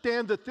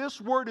understand that this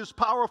Word is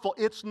powerful.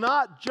 It's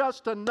not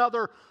just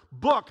another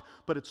book,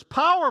 but it's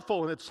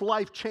powerful and it's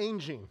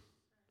life-changing.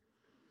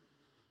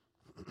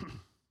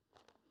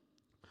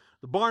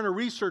 The Barna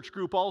Research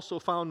Group also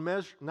found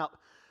now,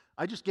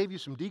 I just gave you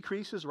some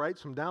decreases, right?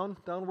 Some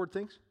downward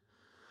things.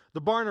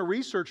 The Barna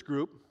Research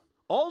Group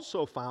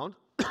also found,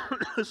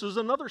 this is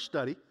another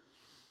study,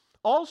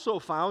 also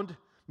found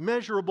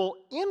measurable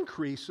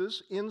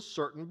increases in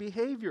certain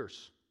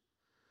behaviors.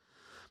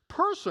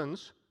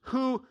 Persons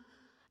who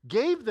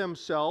gave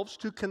themselves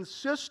to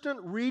consistent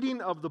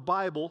reading of the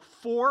Bible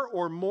 4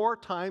 or more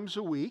times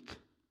a week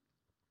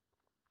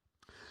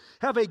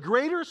have a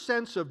greater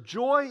sense of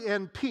joy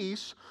and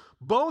peace.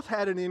 Both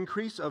had an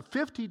increase of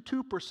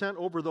 52%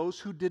 over those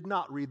who did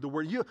not read the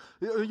Word. You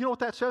know what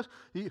that says?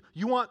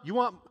 You want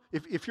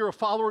if you're a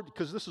follower,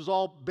 because this is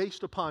all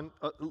based upon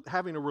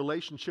having a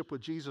relationship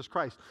with Jesus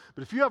Christ.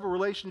 But if you have a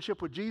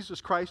relationship with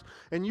Jesus Christ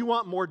and you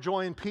want more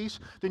joy and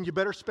peace, then you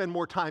better spend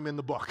more time in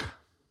the book.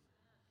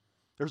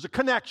 There's a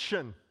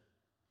connection.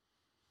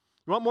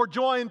 You want more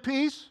joy and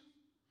peace?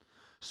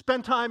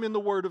 Spend time in the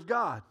Word of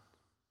God.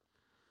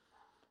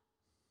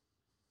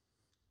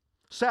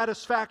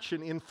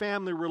 Satisfaction in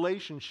family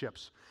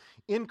relationships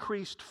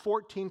increased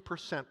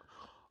 14%.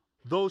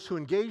 Those who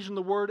engaged in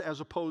the Word as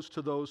opposed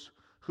to those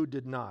who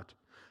did not.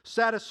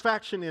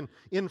 Satisfaction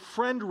in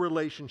friend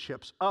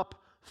relationships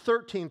up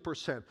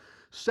 13%.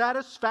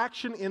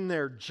 Satisfaction in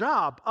their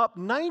job up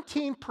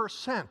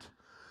 19%.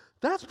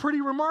 That's pretty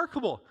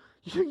remarkable.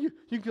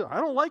 I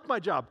don't like my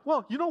job.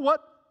 Well, you know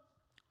what?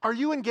 Are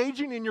you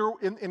engaging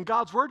in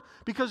God's Word?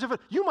 Because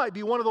you might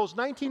be one of those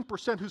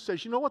 19% who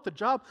says, you know what, the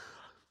job,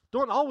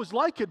 don't always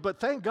like it, but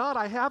thank God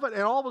I have it,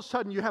 and all of a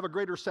sudden you have a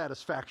greater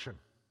satisfaction.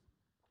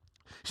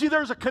 See,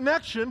 there's a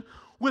connection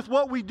with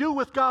what we do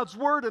with God's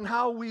Word and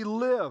how we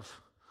live.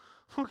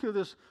 Look at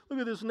this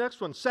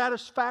next one.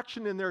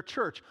 Satisfaction in their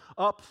church,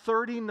 up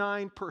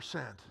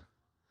 39%.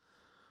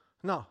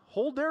 Now,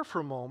 hold there for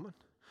a moment.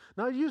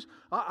 Now,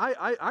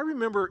 I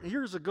remember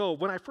years ago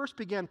when I first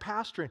began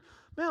pastoring,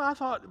 man, I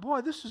thought,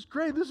 boy, this is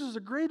great. This is the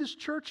greatest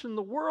church in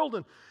the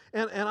world.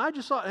 And I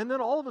just thought, and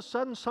then all of a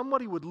sudden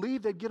somebody would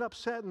leave, they'd get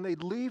upset and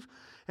they'd leave.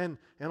 And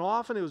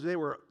often it was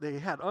they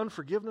had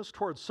unforgiveness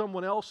towards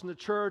someone else in the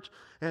church.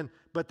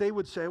 But they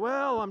would say,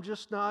 well, I'm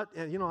just not,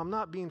 I'm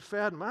not being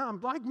fed. Man,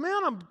 I'm like,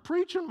 man, I'm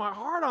preaching my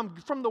heart. I'm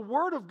from the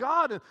Word of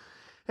God.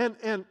 And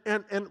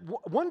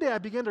one day I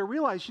began to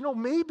realize,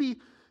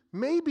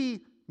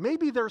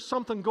 maybe there's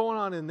something going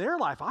on in their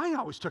life. I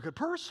always took it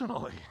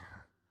personally.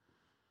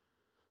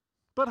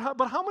 But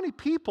how many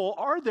people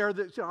are there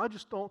that I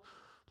just don't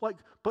like?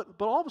 But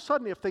all of a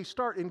sudden, if they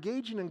start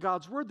engaging in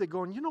God's Word, they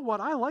go, and you know what?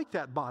 I like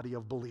that body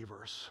of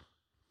believers,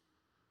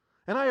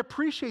 and I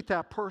appreciate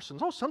that person.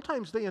 Oh,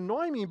 sometimes they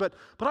annoy me, but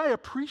I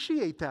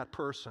appreciate that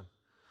person.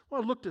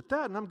 Well, I looked at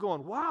that and I'm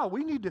going, wow,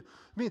 we need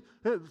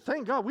to.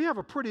 Thank God we have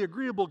a pretty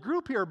agreeable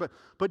group here.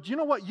 But you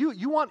know what?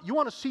 You want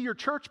to see your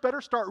church better?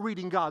 Start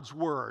reading God's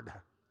Word.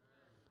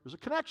 There's a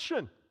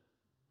connection.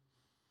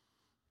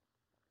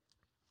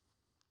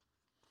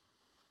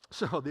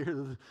 So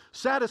the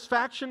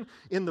satisfaction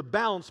in the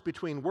balance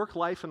between work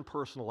life and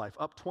personal life,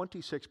 up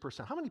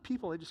 26%. How many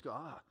people, they just go,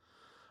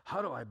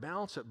 how do I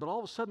balance it? But all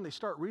of a sudden they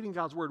start reading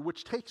God's Word,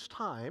 which takes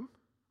time,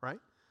 right?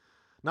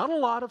 Not a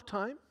lot of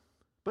time,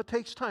 but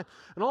takes time.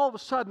 And all of a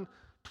sudden,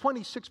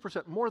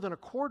 26%, more than a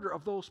quarter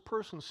of those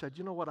persons said,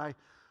 you know what, I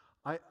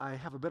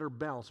have a better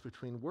balance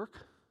between work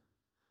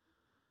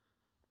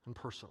and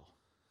personal.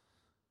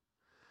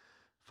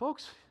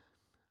 Folks,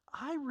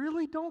 I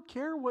really don't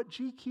care what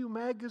GQ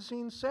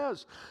magazine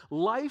says.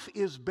 Life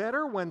is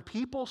better when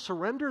people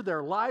surrender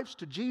their lives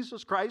to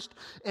Jesus Christ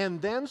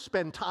and then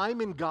spend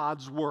time in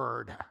God's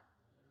Word.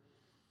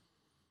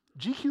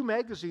 GQ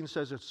magazine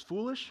says it's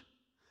foolish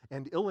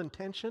and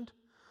ill-intentioned.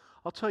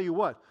 I'll tell you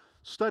what,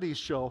 studies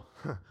show,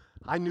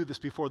 I knew this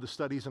before the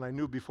studies and I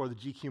knew before the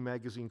GQ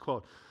magazine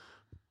quote,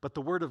 but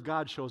the Word of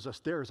God shows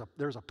us there's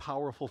a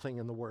powerful thing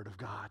in the Word of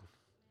God.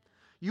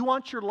 You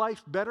want your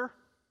life better?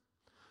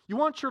 You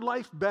want your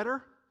life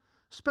better?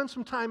 Spend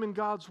some time in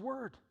God's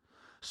Word.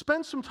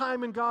 Spend some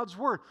time in God's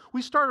Word.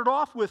 We started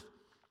off with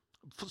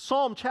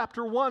Psalm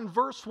chapter 1,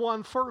 verse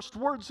 1. First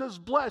word says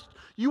blessed.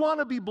 You want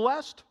to be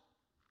blessed?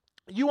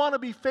 You want to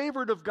be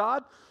favored of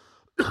God?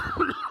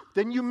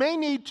 Then you may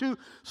need to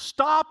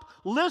stop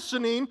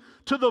listening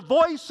to the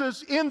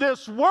voices in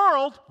this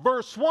world,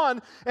 verse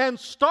 1, and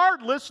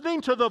start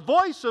listening to the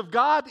voice of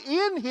God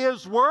in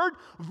His Word,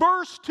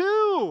 verse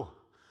 2.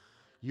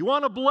 You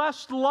want a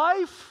blessed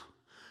life?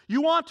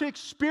 You want to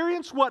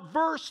experience what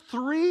verse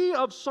 3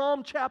 of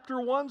Psalm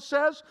chapter 1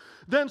 says?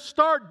 Then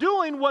start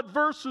doing what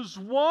verses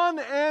 1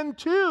 and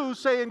 2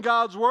 say in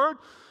God's Word.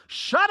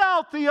 Shut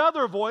out the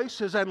other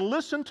voices and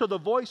listen to the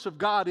voice of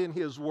God in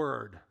His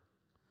Word.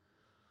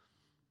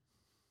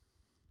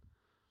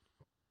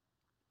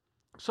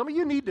 Some of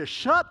you need to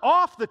shut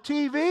off the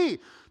TV,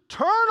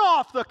 turn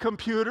off the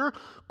computer,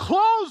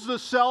 close the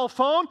cell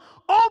phone,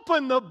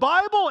 open the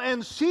Bible,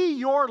 and see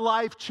your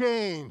life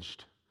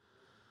changed.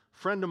 A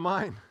friend of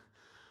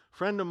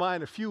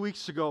mine a few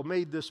weeks ago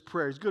made this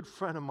prayer. He's a good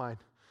friend of mine.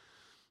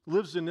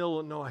 Lives in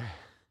Illinois.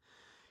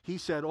 He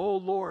said, "Oh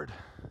Lord,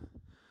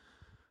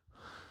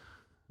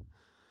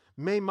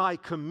 may my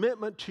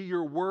commitment to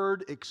your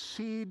Word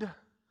exceed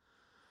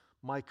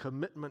my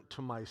commitment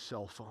to my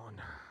cell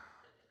phone."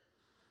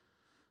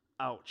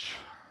 Ouch.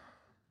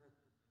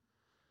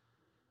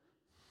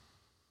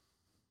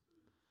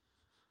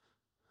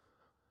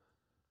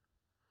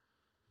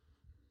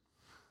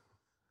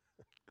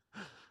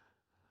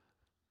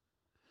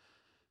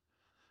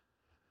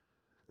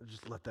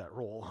 Just let that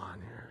roll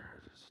on here.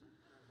 Just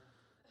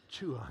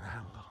chew on that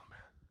a little bit.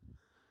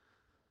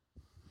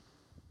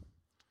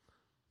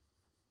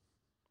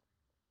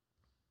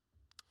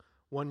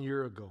 One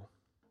year ago,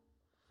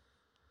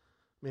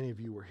 many of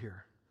you were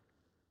here.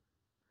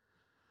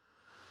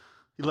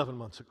 11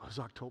 months ago, it was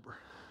October.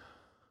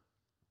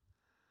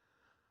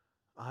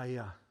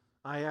 I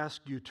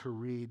asked you to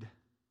read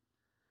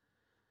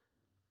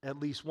at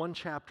least one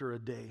chapter a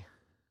day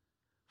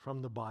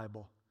from the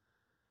Bible,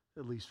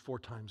 at least 4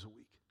 times a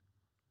week.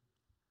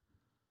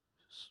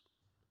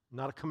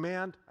 Not a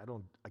command.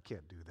 I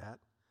can't do that.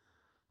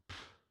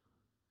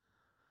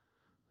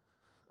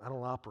 I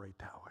don't operate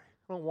that way.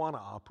 I don't want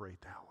to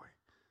operate that way.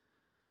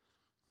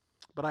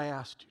 But I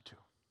asked you to.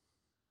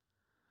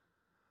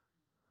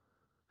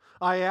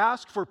 I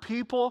asked for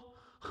people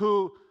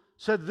who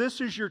said,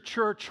 this is your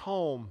church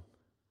home,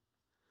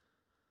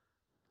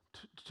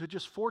 to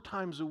just 4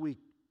 times a week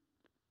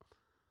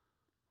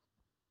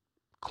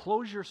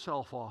close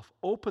yourself off,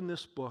 open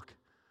this book,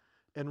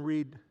 and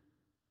read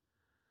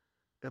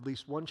at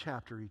least one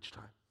chapter each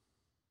time.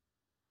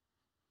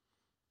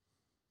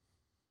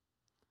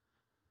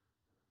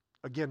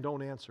 Again,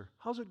 don't answer.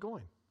 How's it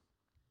going?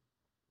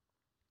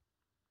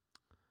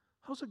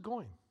 How's it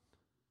going?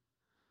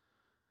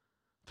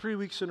 3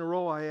 weeks in a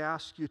row, I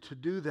asked you to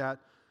do that.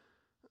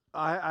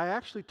 I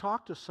actually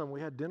talked to some.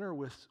 We had dinner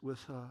with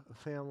a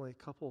family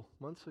a couple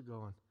months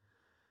ago,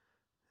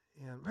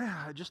 and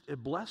man,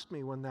 it blessed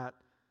me when that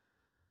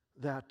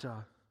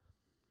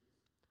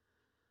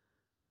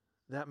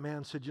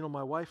man said, "You know,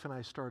 my wife and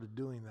I started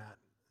doing that.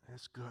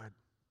 It's good."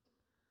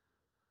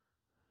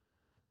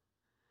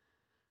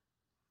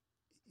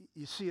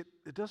 You see,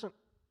 it doesn't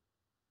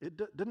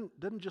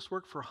just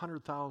work for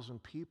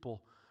 100,000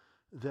 people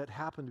that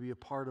happen to be a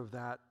part of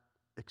that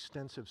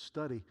extensive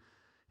study.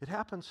 It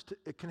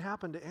can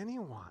happen to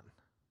anyone,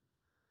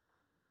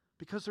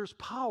 because there's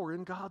power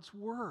in God's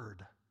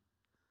Word.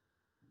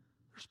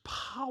 There's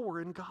power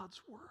in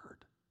God's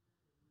Word.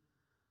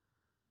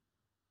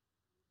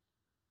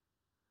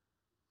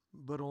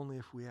 But only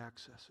if we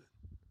access it.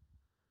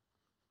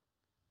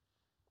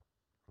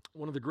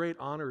 One of the great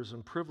honors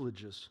and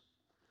privileges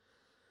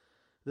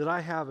that I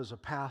have as a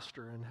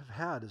pastor, and have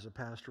had as a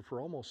pastor for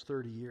almost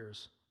 30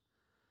 years,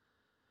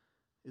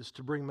 is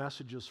to bring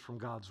messages from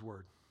God's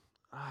Word.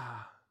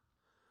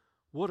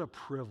 What a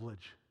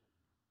privilege.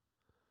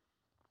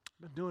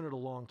 I've been doing it a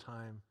long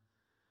time.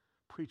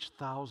 Preached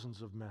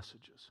thousands of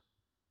messages.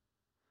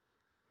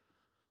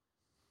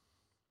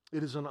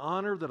 It is an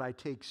honor that I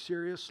take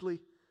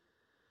seriously,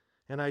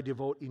 and I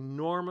devote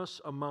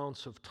enormous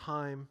amounts of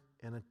time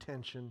and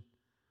attention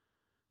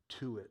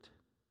to it.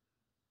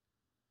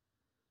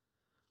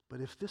 But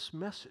if this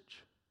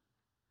message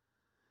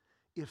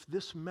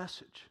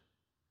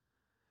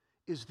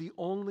is the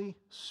only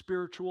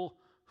spiritual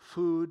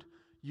food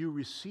you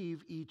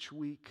receive each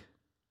week,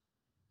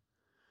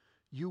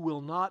 you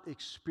will not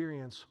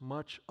experience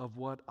much of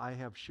what I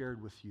have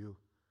shared with you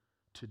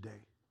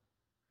today.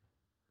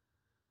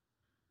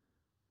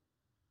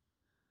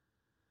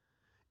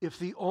 If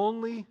the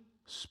only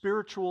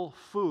spiritual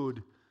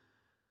food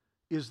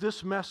is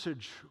this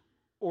message,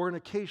 or an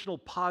occasional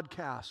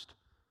podcast,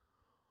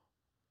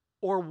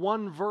 or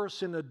one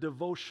verse in a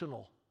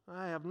devotional,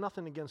 I have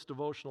nothing against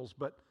devotionals,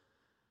 but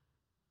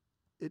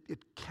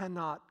it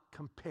cannot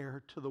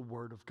compare to the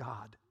Word of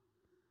God.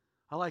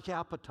 I like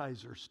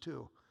appetizers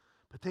too,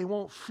 but they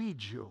won't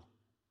feed you.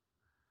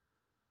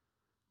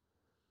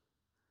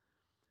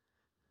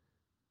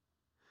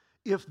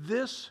 If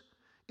this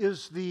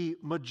is the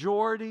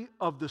majority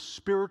of the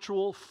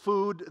spiritual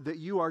food that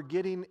you are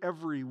getting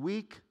every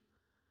week,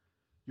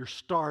 you're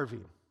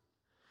starving.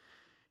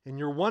 And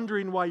you're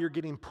wondering why you're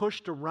getting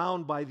pushed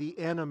around by the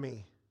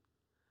enemy.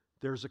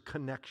 There's a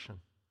connection.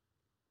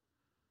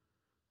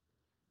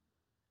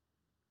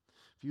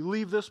 If you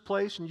leave this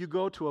place and you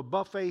go to a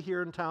buffet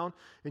here in town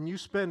and you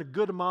spend a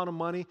good amount of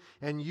money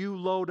and you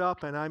load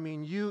up, and I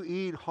mean you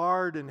eat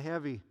hard and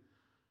heavy,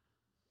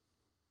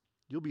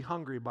 you'll be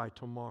hungry by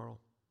tomorrow.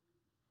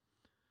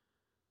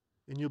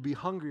 And you'll be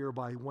hungrier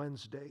by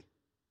Wednesday.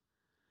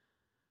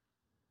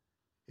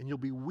 And you'll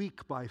be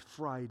weak by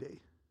Friday.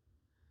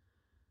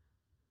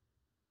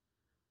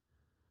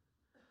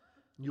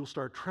 And you'll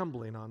start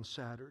trembling on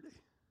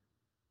Saturday.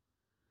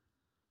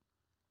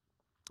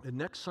 And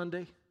next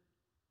Sunday,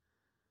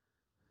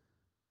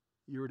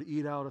 you were to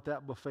eat out at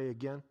that buffet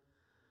again,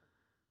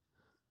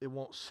 it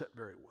won't sit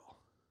very well.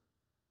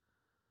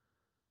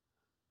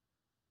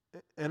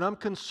 And I'm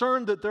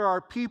concerned that there are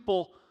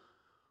people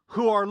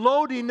who are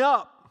loading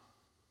up,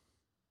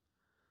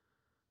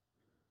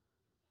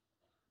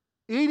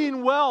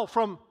 eating well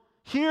from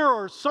here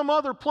or some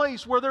other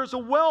place where there's a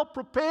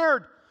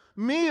well-prepared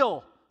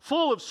meal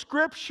full of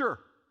Scripture.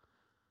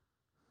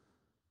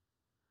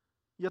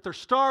 Yet they're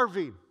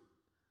starving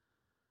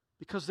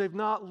because they've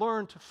not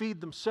learned to feed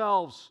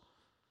themselves.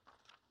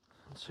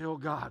 And say, oh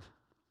God,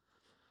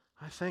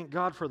 I thank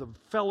God for the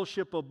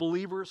fellowship of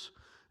believers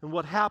and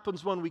what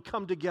happens when we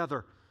come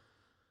together.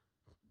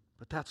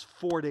 But that's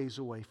 4 days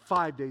away,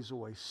 5 days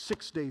away,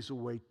 6 days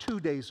away, 2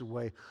 days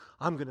away.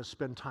 I'm going to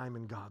spend time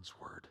in God's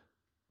Word.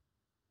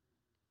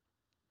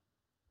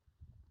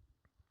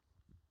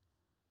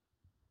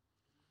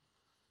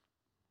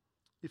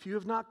 If you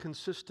have not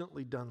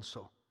consistently done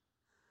so,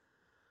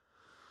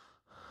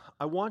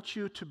 I want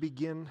you to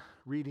begin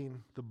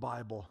reading the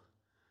Bible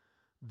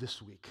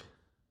this week.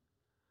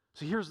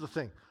 See, here's the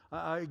thing.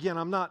 Again,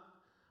 I'm not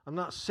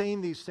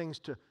saying these things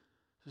to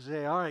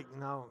say, all right,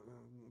 now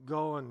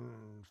go and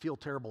feel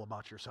terrible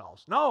about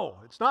yourselves. No,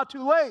 it's not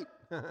too late.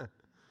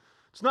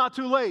 It's not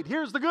too late.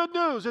 Here's the good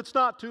news. It's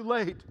not too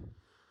late.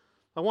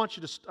 I want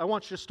you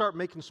to start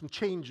making some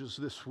changes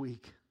this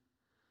week.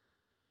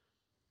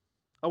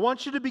 I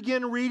want you to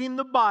begin reading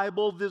the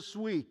Bible this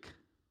week.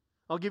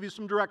 I'll give you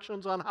some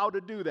directions on how to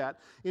do that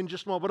in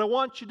just a moment. But I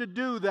want you to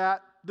do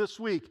that this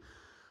week.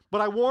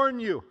 But I warn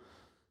you,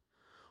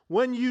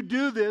 when you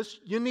do this,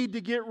 you need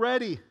to get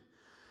ready,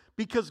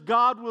 because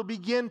God will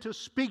begin to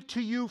speak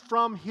to you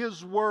from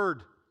His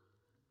Word.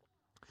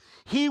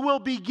 He will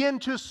begin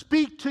to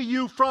speak to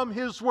you from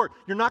His Word.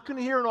 You're not going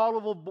to hear an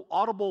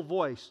audible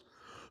voice.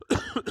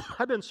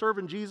 I've been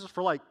serving Jesus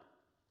for like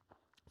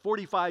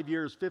 45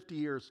 years, 50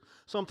 years,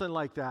 something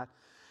like that.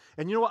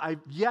 And you know what? I've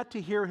yet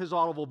to hear His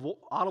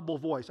audible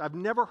voice. I've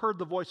never heard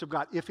the voice of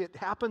God. If it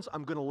happens,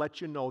 I'm going to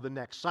let you know the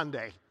next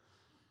Sunday.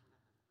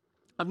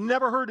 I've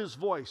never heard His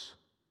voice.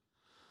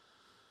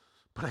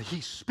 But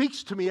He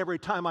speaks to me every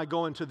time I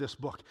go into this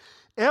book.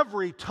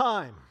 Every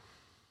time.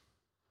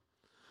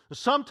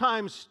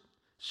 Sometimes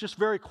it's just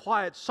very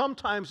quiet.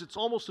 Sometimes it's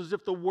almost as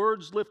if the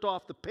words lift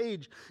off the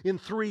page in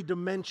 3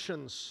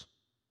 dimensions.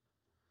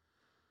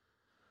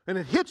 And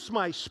it hits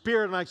my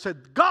spirit, and I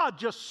said, God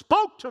just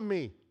spoke to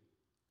me.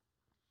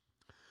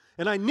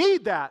 And I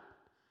need that.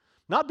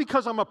 Not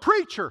because I'm a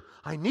preacher.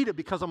 I need it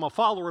because I'm a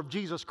follower of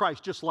Jesus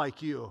Christ, just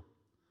like you.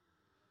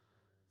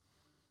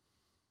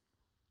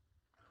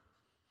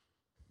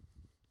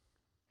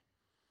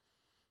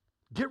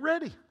 Get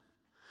ready.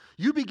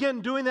 You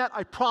begin doing that,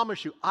 I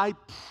promise you. I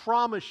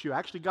promise you.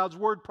 Actually, God's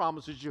Word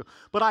promises you.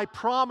 But I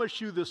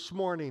promise you this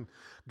morning,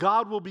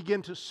 God will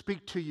begin to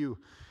speak to you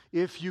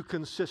if you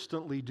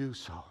consistently do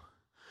so.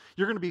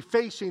 You're going to be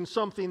facing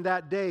something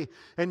that day,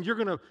 and you're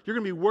going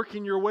to be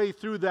working your way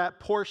through that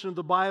portion of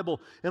the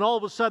Bible, and all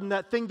of a sudden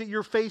that thing that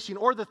you're facing,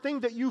 or the thing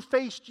that you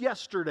faced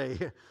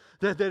yesterday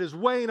that is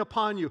weighing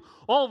upon you,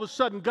 all of a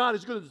sudden God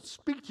is going to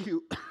speak to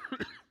you.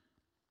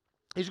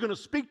 He's going to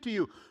speak to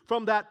you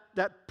from that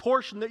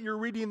portion that you're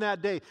reading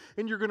that day,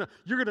 and you're going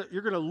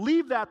to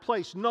leave that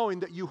place knowing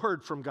that you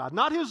heard from God.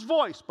 Not His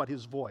voice, but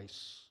His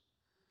voice.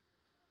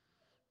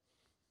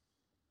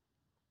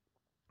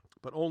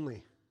 But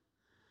only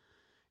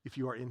if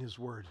you are in His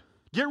Word.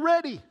 Get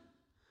ready.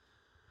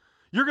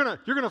 You're going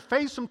to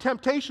face some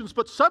temptations,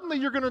 but suddenly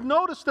you're going to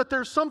notice that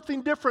there's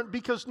something different,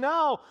 because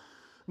now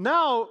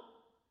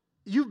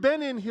you've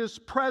been in His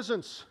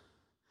presence.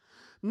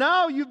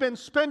 Now you've been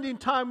spending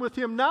time with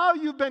Him. Now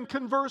you've been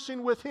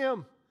conversing with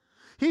Him.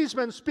 He's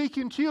been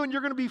speaking to you, and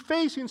you're going to be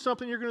facing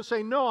something. You're going to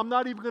say, no,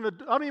 I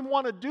don't even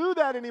want to do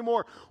that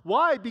anymore.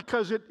 Why?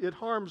 Because it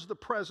harms the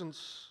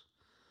presence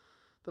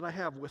that I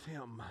have with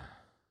Him.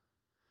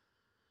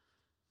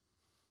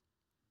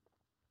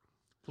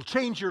 It'll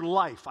change your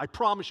life. I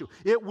promise you.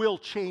 It will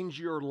change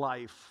your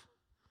life.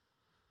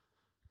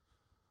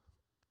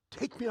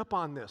 Take me up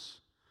on this.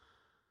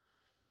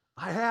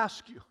 I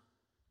ask you.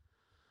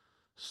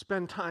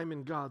 Spend time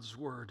in God's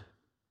Word,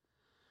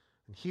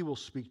 and He will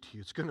speak to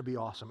you. It's going to be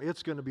awesome.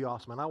 It's going to be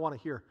awesome, and I want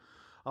to hear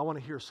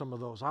some of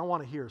those. I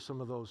want to hear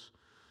some of those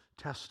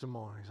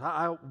testimonies.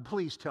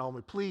 Please tell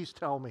me. Please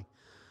tell me.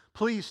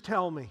 Please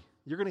tell me.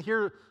 You're going to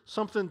hear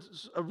something.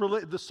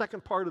 The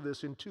second part of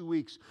this in 2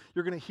 weeks.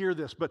 You're going to hear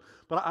this, but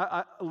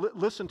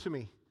listen to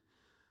me.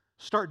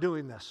 Start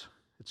doing this.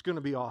 It's going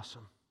to be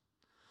awesome.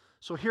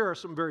 So here are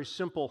some very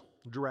simple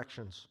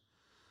directions.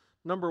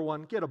 Number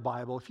 1, get a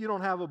Bible. If you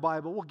don't have a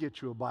Bible, we'll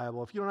get you a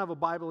Bible. If you don't have a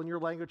Bible in your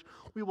language,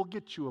 we will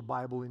get you a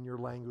Bible in your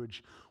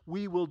language.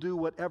 We will do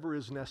whatever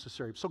is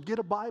necessary. So get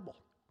a Bible.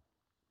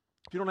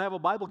 If you don't have a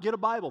Bible, get a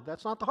Bible.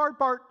 That's not the hard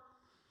part,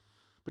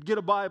 but get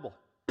a Bible.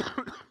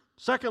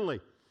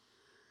 Secondly,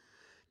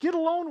 get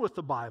alone with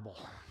the Bible.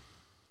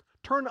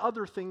 Turn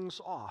other things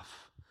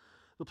off.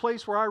 The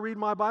place where I read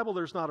my Bible,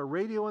 there's not a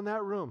radio in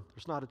that room.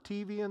 There's not a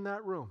TV in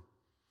that room.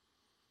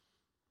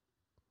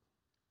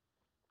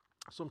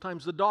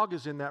 Sometimes the dog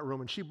is in that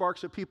room and she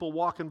barks at people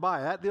walking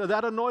by.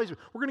 That annoys me.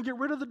 We're going to get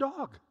rid of the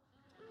dog.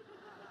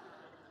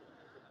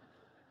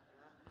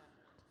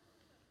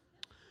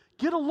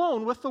 Get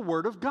alone with the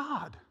Word of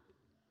God.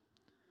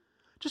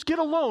 Just get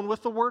alone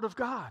with the Word of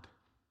God.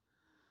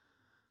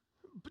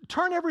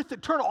 Turn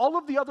all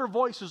of the other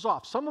voices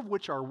off, some of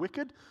which are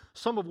wicked,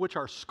 some of which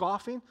are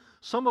scoffing,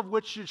 some of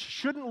which you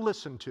shouldn't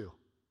listen to.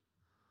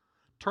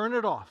 Turn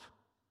it off.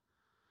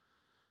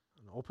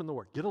 And open the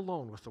Word. Get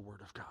alone with the Word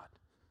of God.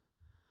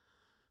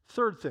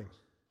 Third thing,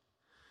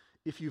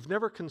 if you've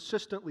never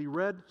consistently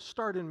read,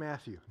 start in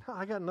Matthew. Now,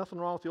 I got nothing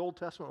wrong with the Old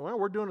Testament. Well,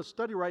 we're doing a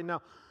study right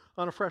now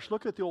on a fresh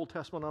look at the Old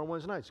Testament on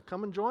Wednesday nights.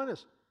 Come and join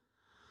us.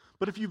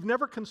 But if you've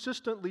never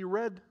consistently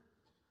read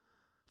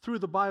through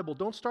the Bible,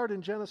 don't start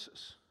in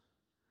Genesis.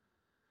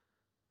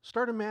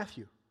 Start in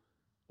Matthew.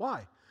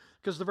 Why?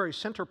 Because the very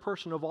center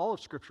person of all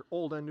of Scripture,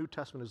 Old and New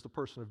Testament, is the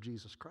person of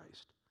Jesus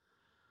Christ.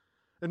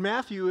 And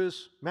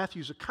Matthew's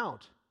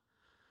account.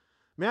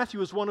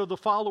 Matthew is one of the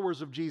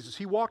followers of Jesus.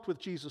 He walked with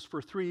Jesus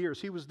for 3 years.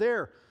 He was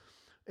there,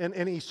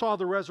 and he saw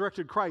the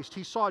resurrected Christ.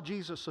 He saw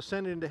Jesus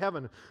ascend into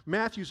heaven.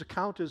 Matthew's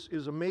account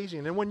is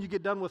amazing. And when you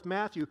get done with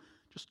Matthew,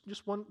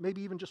 just one,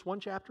 maybe even just one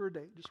chapter a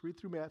day, just read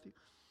through Matthew.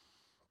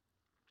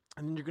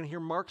 And then you're going to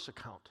hear Mark's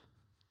account.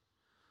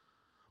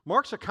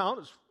 Mark's account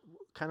is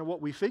kind of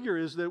what we figure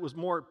is that it was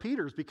more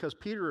Peter's, because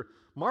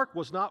Mark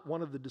was not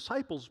one of the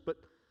disciples, but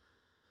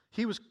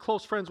he was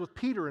close friends with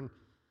Peter, and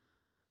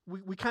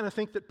we kind of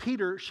think that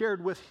Peter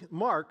shared with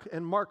Mark,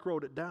 and Mark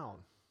wrote it down.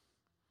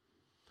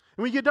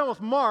 And when you get done with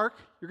Mark,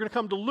 you're going to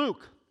come to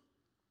Luke.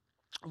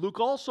 Luke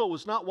also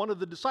was not one of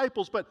the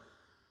disciples, but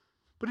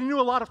he knew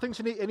a lot of things,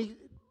 and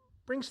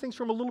Brings things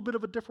from a little bit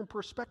of a different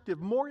perspective,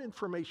 more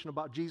information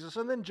about Jesus.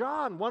 And then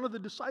John, one of the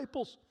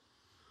disciples,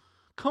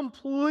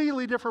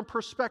 completely different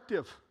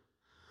perspective,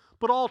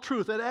 but all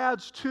truth. It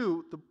adds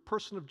to the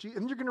person of Jesus.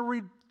 And you're going to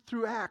read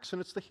through Acts,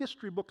 and it's the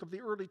history book of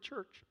the early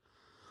church.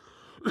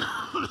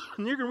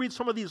 And you're going to read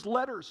some of these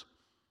letters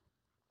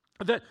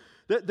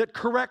that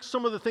correct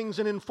some of the things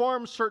and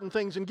inform certain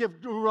things and give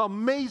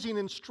amazing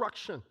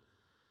instruction.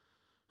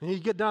 And you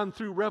get down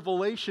through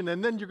Revelation,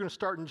 and then you're going to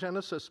start in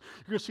Genesis.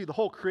 You're going to see the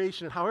whole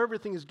creation and how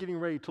everything is getting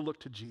ready to look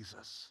to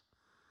Jesus.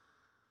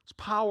 It's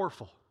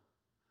powerful.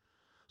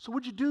 So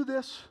would you do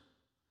this?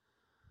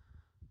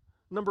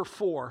 Number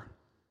 4,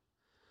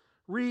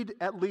 read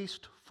at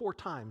least 4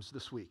 times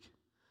this week.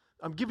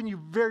 I'm giving you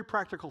very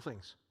practical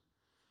things.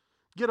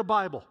 Get a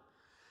Bible.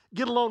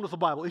 Get alone with the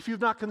Bible. If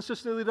you've not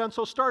consistently done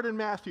so, start in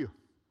Matthew.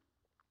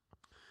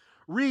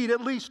 Read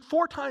at least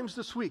 4 times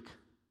this week.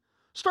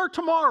 Start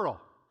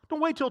tomorrow. Don't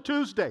wait till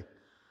Tuesday.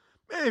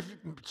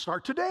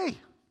 Start today.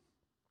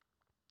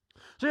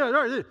 So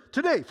yeah,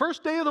 today,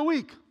 first day of the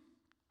week.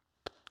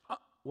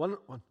 One.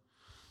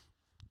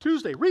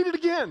 Tuesday, read it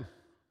again.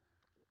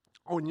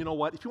 Oh, and you know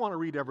what? If you want to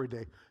read every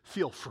day,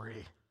 feel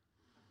free.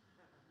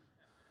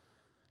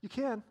 You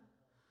can.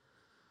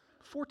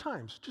 4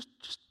 times.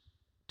 Just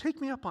take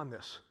me up on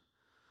this.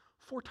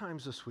 4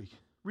 times this week.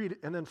 Read it,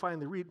 and then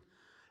finally read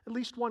at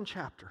least 1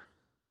 chapter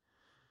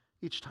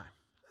each time.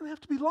 It doesn't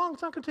have to be long.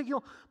 It's not going to take you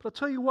long. But I'll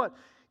tell you what,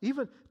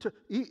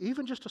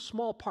 even just a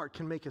small part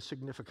can make a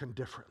significant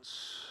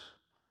difference.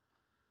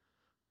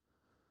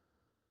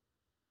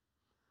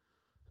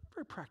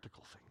 Very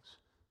practical things.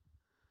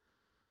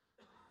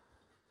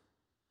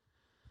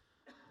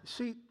 You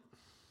see,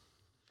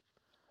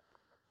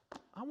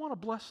 I want a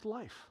blessed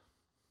life.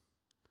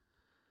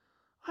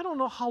 I don't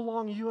know how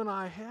long you and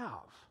I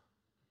have.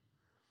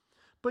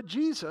 But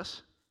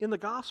Jesus, in the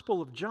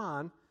Gospel of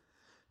John,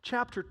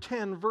 chapter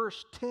 10,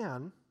 verse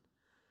 10,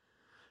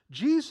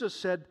 Jesus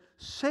said,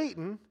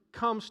 Satan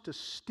comes to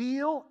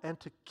steal and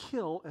to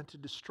kill and to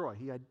destroy.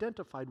 He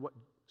identified what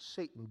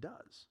Satan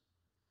does.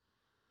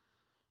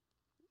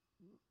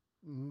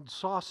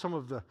 Saw some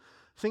of the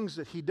things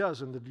that he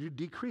does and the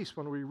decrease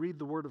when we read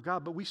the Word of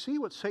God. But we see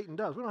what Satan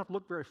does. We don't have to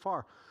look very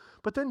far.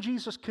 But then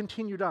Jesus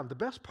continued on. The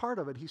best part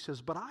of it, he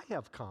says, but I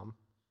have come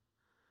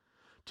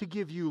to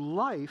give you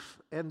life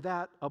and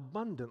that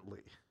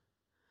abundantly.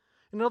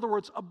 In other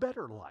words, a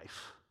better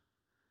life.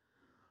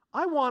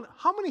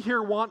 How many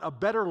here want a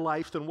better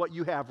life than what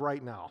you have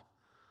right now?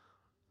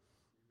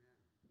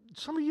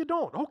 Some of you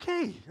don't.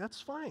 Okay,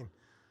 that's fine.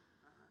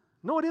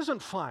 No, it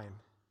isn't fine.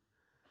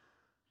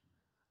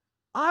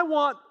 I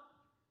want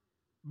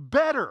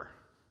better.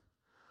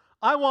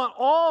 I want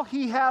all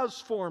he has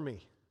for me.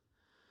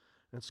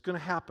 And it's going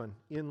to happen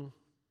in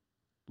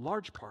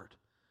large part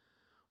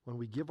when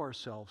we give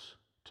ourselves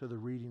to the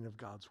reading of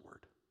God's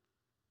Word.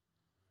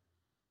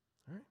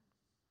 All right?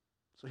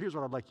 So here's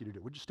what I'd like you to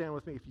do. Would you stand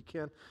with me if you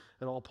can?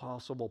 At all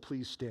possible,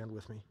 please stand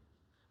with me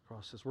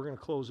across this. We're going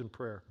to close in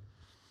prayer.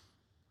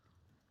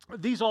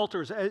 These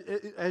altars,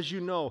 as you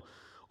know,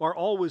 are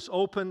always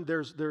open.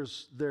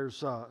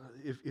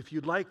 If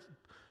you'd like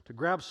to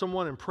grab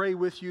someone and pray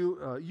with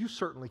you, you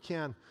certainly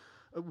can.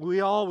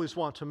 We always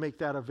want to make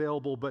that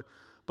available, but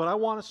I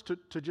want us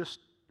to just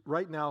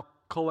right now,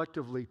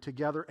 collectively,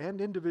 together and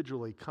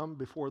individually, come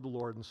before the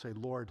Lord and say,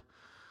 Lord,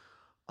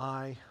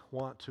 I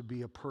want to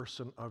be a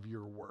person of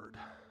your Word.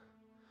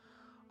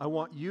 I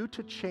want you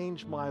to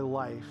change my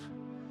life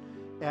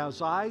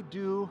as I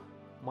do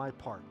my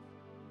part.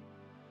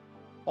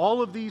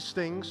 All of these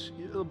things,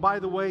 by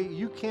the way,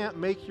 you can't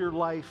make your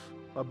life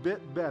a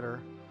bit better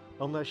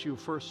unless you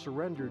first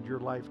surrendered your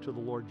life to the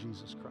Lord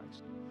Jesus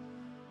Christ.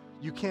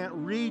 You can't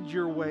read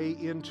your way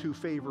into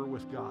favor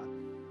with God.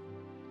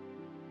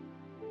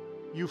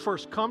 You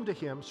first come to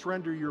Him,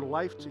 surrender your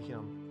life to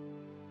Him.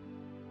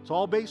 It's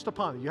all based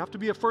upon it. You have to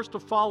be a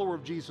follower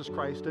of Jesus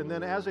Christ, and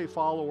then as a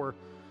follower,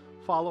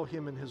 follow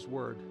Him in His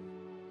Word.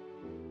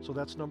 So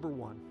that's number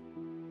 1.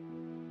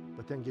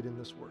 But then get in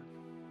this Word.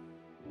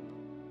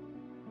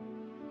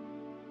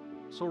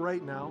 So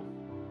right now,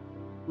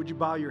 would you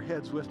bow your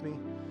heads with me?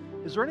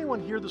 Is there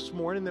anyone here this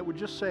morning that would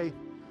just say,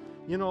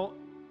 you know,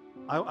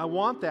 I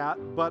want that,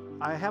 but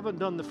I haven't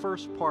done the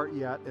first part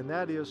yet, and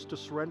that is to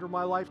surrender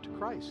my life to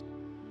Christ.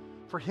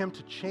 For Him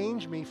to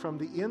change me from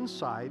the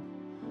inside.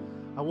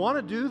 I want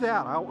to do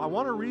that. I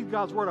want to read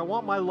God's Word. I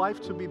want my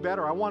life to be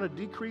better. I want to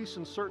decrease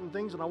in certain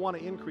things, and I want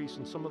to increase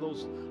in some of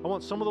those. I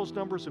want some of those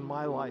numbers in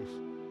my life.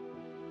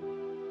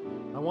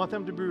 I want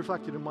them to be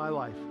reflected in my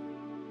life.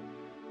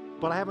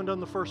 But I haven't done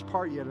the first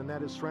part yet, and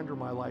that is surrender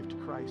my life to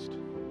Christ.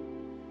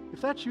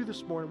 If that's you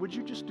this morning, would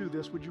you just do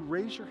this? Would you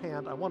raise your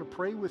hand? I want to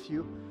pray with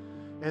you,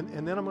 and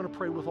then I'm going to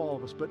pray with all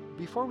of us. But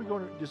before we go,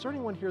 is there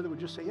anyone here that would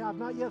just say, yeah, I've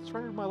not yet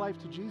surrendered my life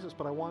to Jesus,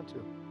 but I want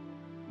to?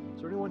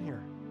 Is there anyone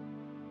here?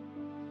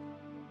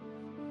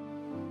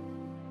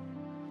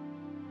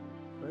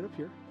 Right up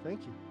here.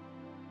 Thank you.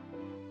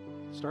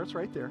 Starts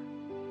right there.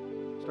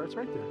 Starts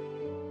right there.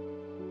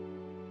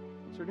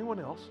 Is there anyone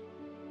else?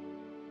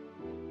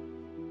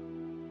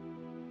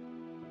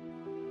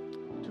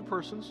 2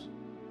 persons?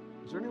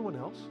 Is there anyone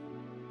else?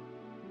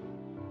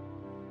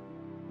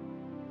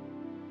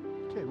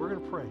 Okay, we're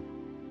going to pray.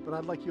 But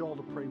I'd like you all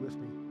to pray with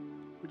me.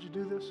 Would you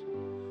do this?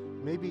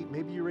 Maybe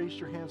you raised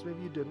your hands,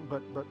 maybe you didn't,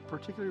 but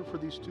particularly for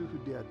these two who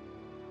did,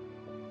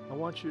 I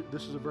want you,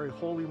 this is a very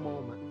holy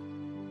moment.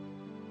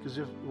 Because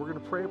if we're going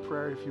to pray a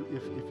prayer, if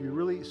you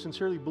really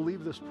sincerely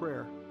believe this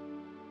prayer,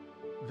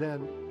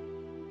 then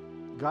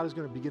God is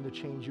going to begin to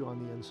change you on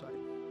the inside.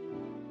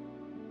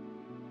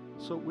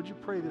 So would you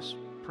pray this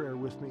prayer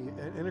with me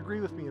and agree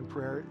with me in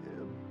prayer?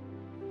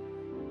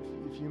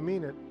 If you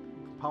mean it,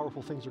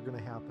 powerful things are going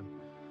to happen.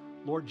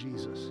 Lord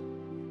Jesus,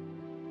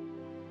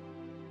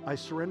 I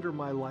surrender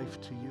my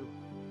life to you.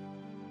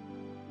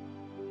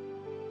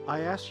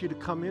 I ask you to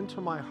come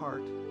into my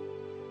heart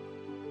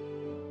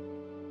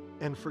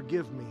and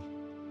forgive me.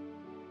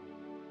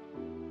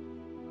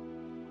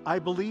 I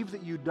believe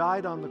that you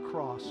died on the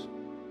cross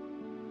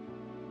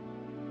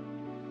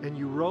and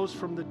you rose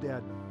from the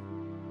dead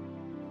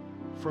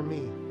for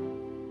me.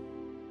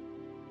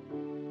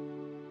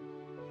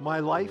 My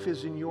life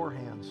is in your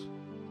hands.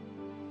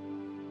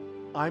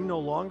 I'm no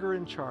longer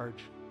in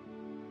charge.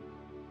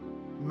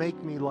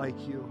 Make me like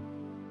you.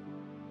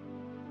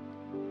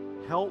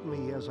 Help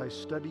me as I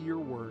study your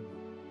word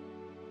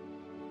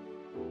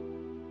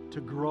to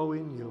grow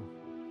in you.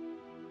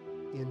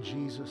 In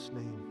Jesus'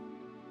 name,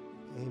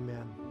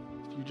 amen.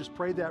 If you just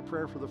prayed that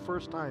prayer for the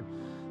first time,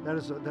 that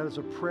is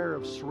a prayer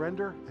of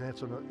surrender, and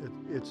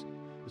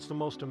it's the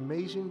most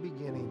amazing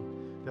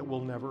beginning that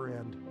will never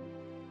end.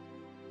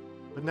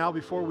 But now,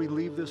 before we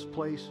leave this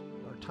place,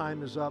 our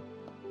time is up,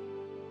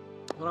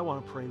 but I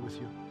want to pray with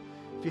you.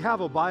 If you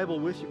have a Bible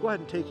with you, go ahead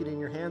and take it in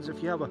your hands.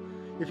 If you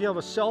have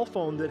a cell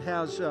phone that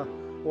has,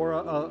 or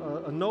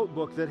a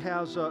notebook that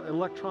has an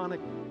electronic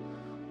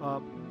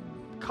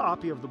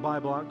copy of the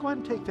Bible on it, go ahead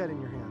and take that in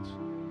your hands.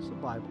 It's the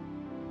Bible.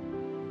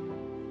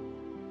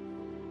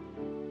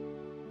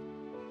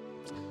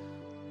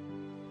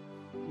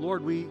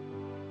 Lord, we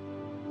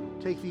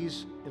take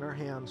these in our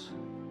hands,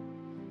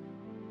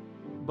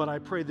 but I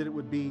pray that it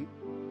would be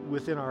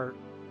within our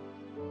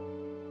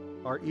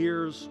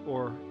ears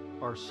or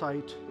our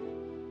sight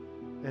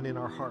and in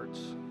our hearts.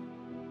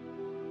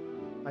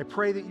 I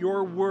pray that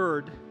your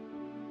word,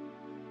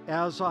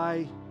 as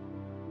I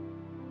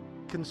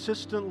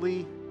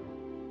consistently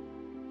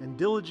and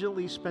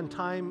diligently spend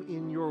time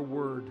in your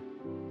word,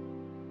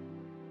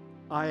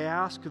 I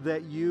ask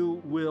that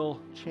you will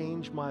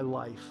change my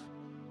life.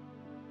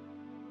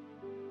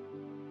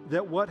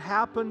 That what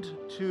happened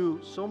to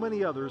so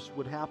many others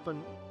would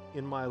happen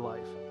in my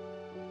life.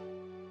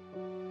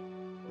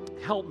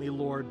 Help me,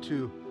 Lord,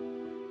 to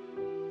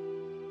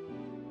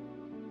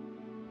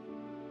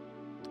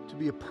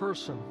be a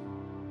person,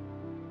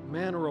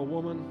 man or a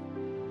woman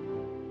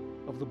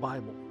of the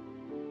Bible.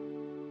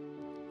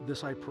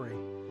 This I pray.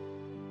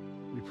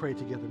 We pray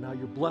together. Now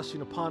your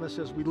blessing upon us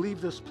as we leave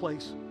this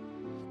place,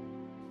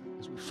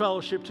 as we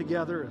fellowship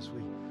together, as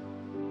we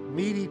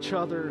meet each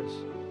other, as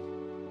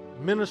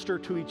minister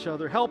to each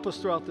other. Help us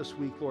throughout this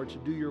week, Lord, to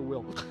do your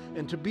will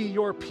and to be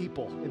your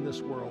people in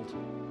this world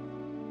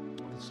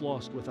that's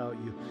lost without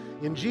you.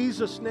 In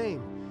Jesus'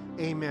 name,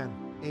 amen.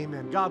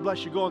 Amen. God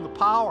bless you. Go in the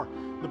power,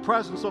 the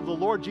presence of the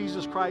Lord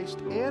Jesus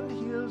Christ and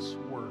his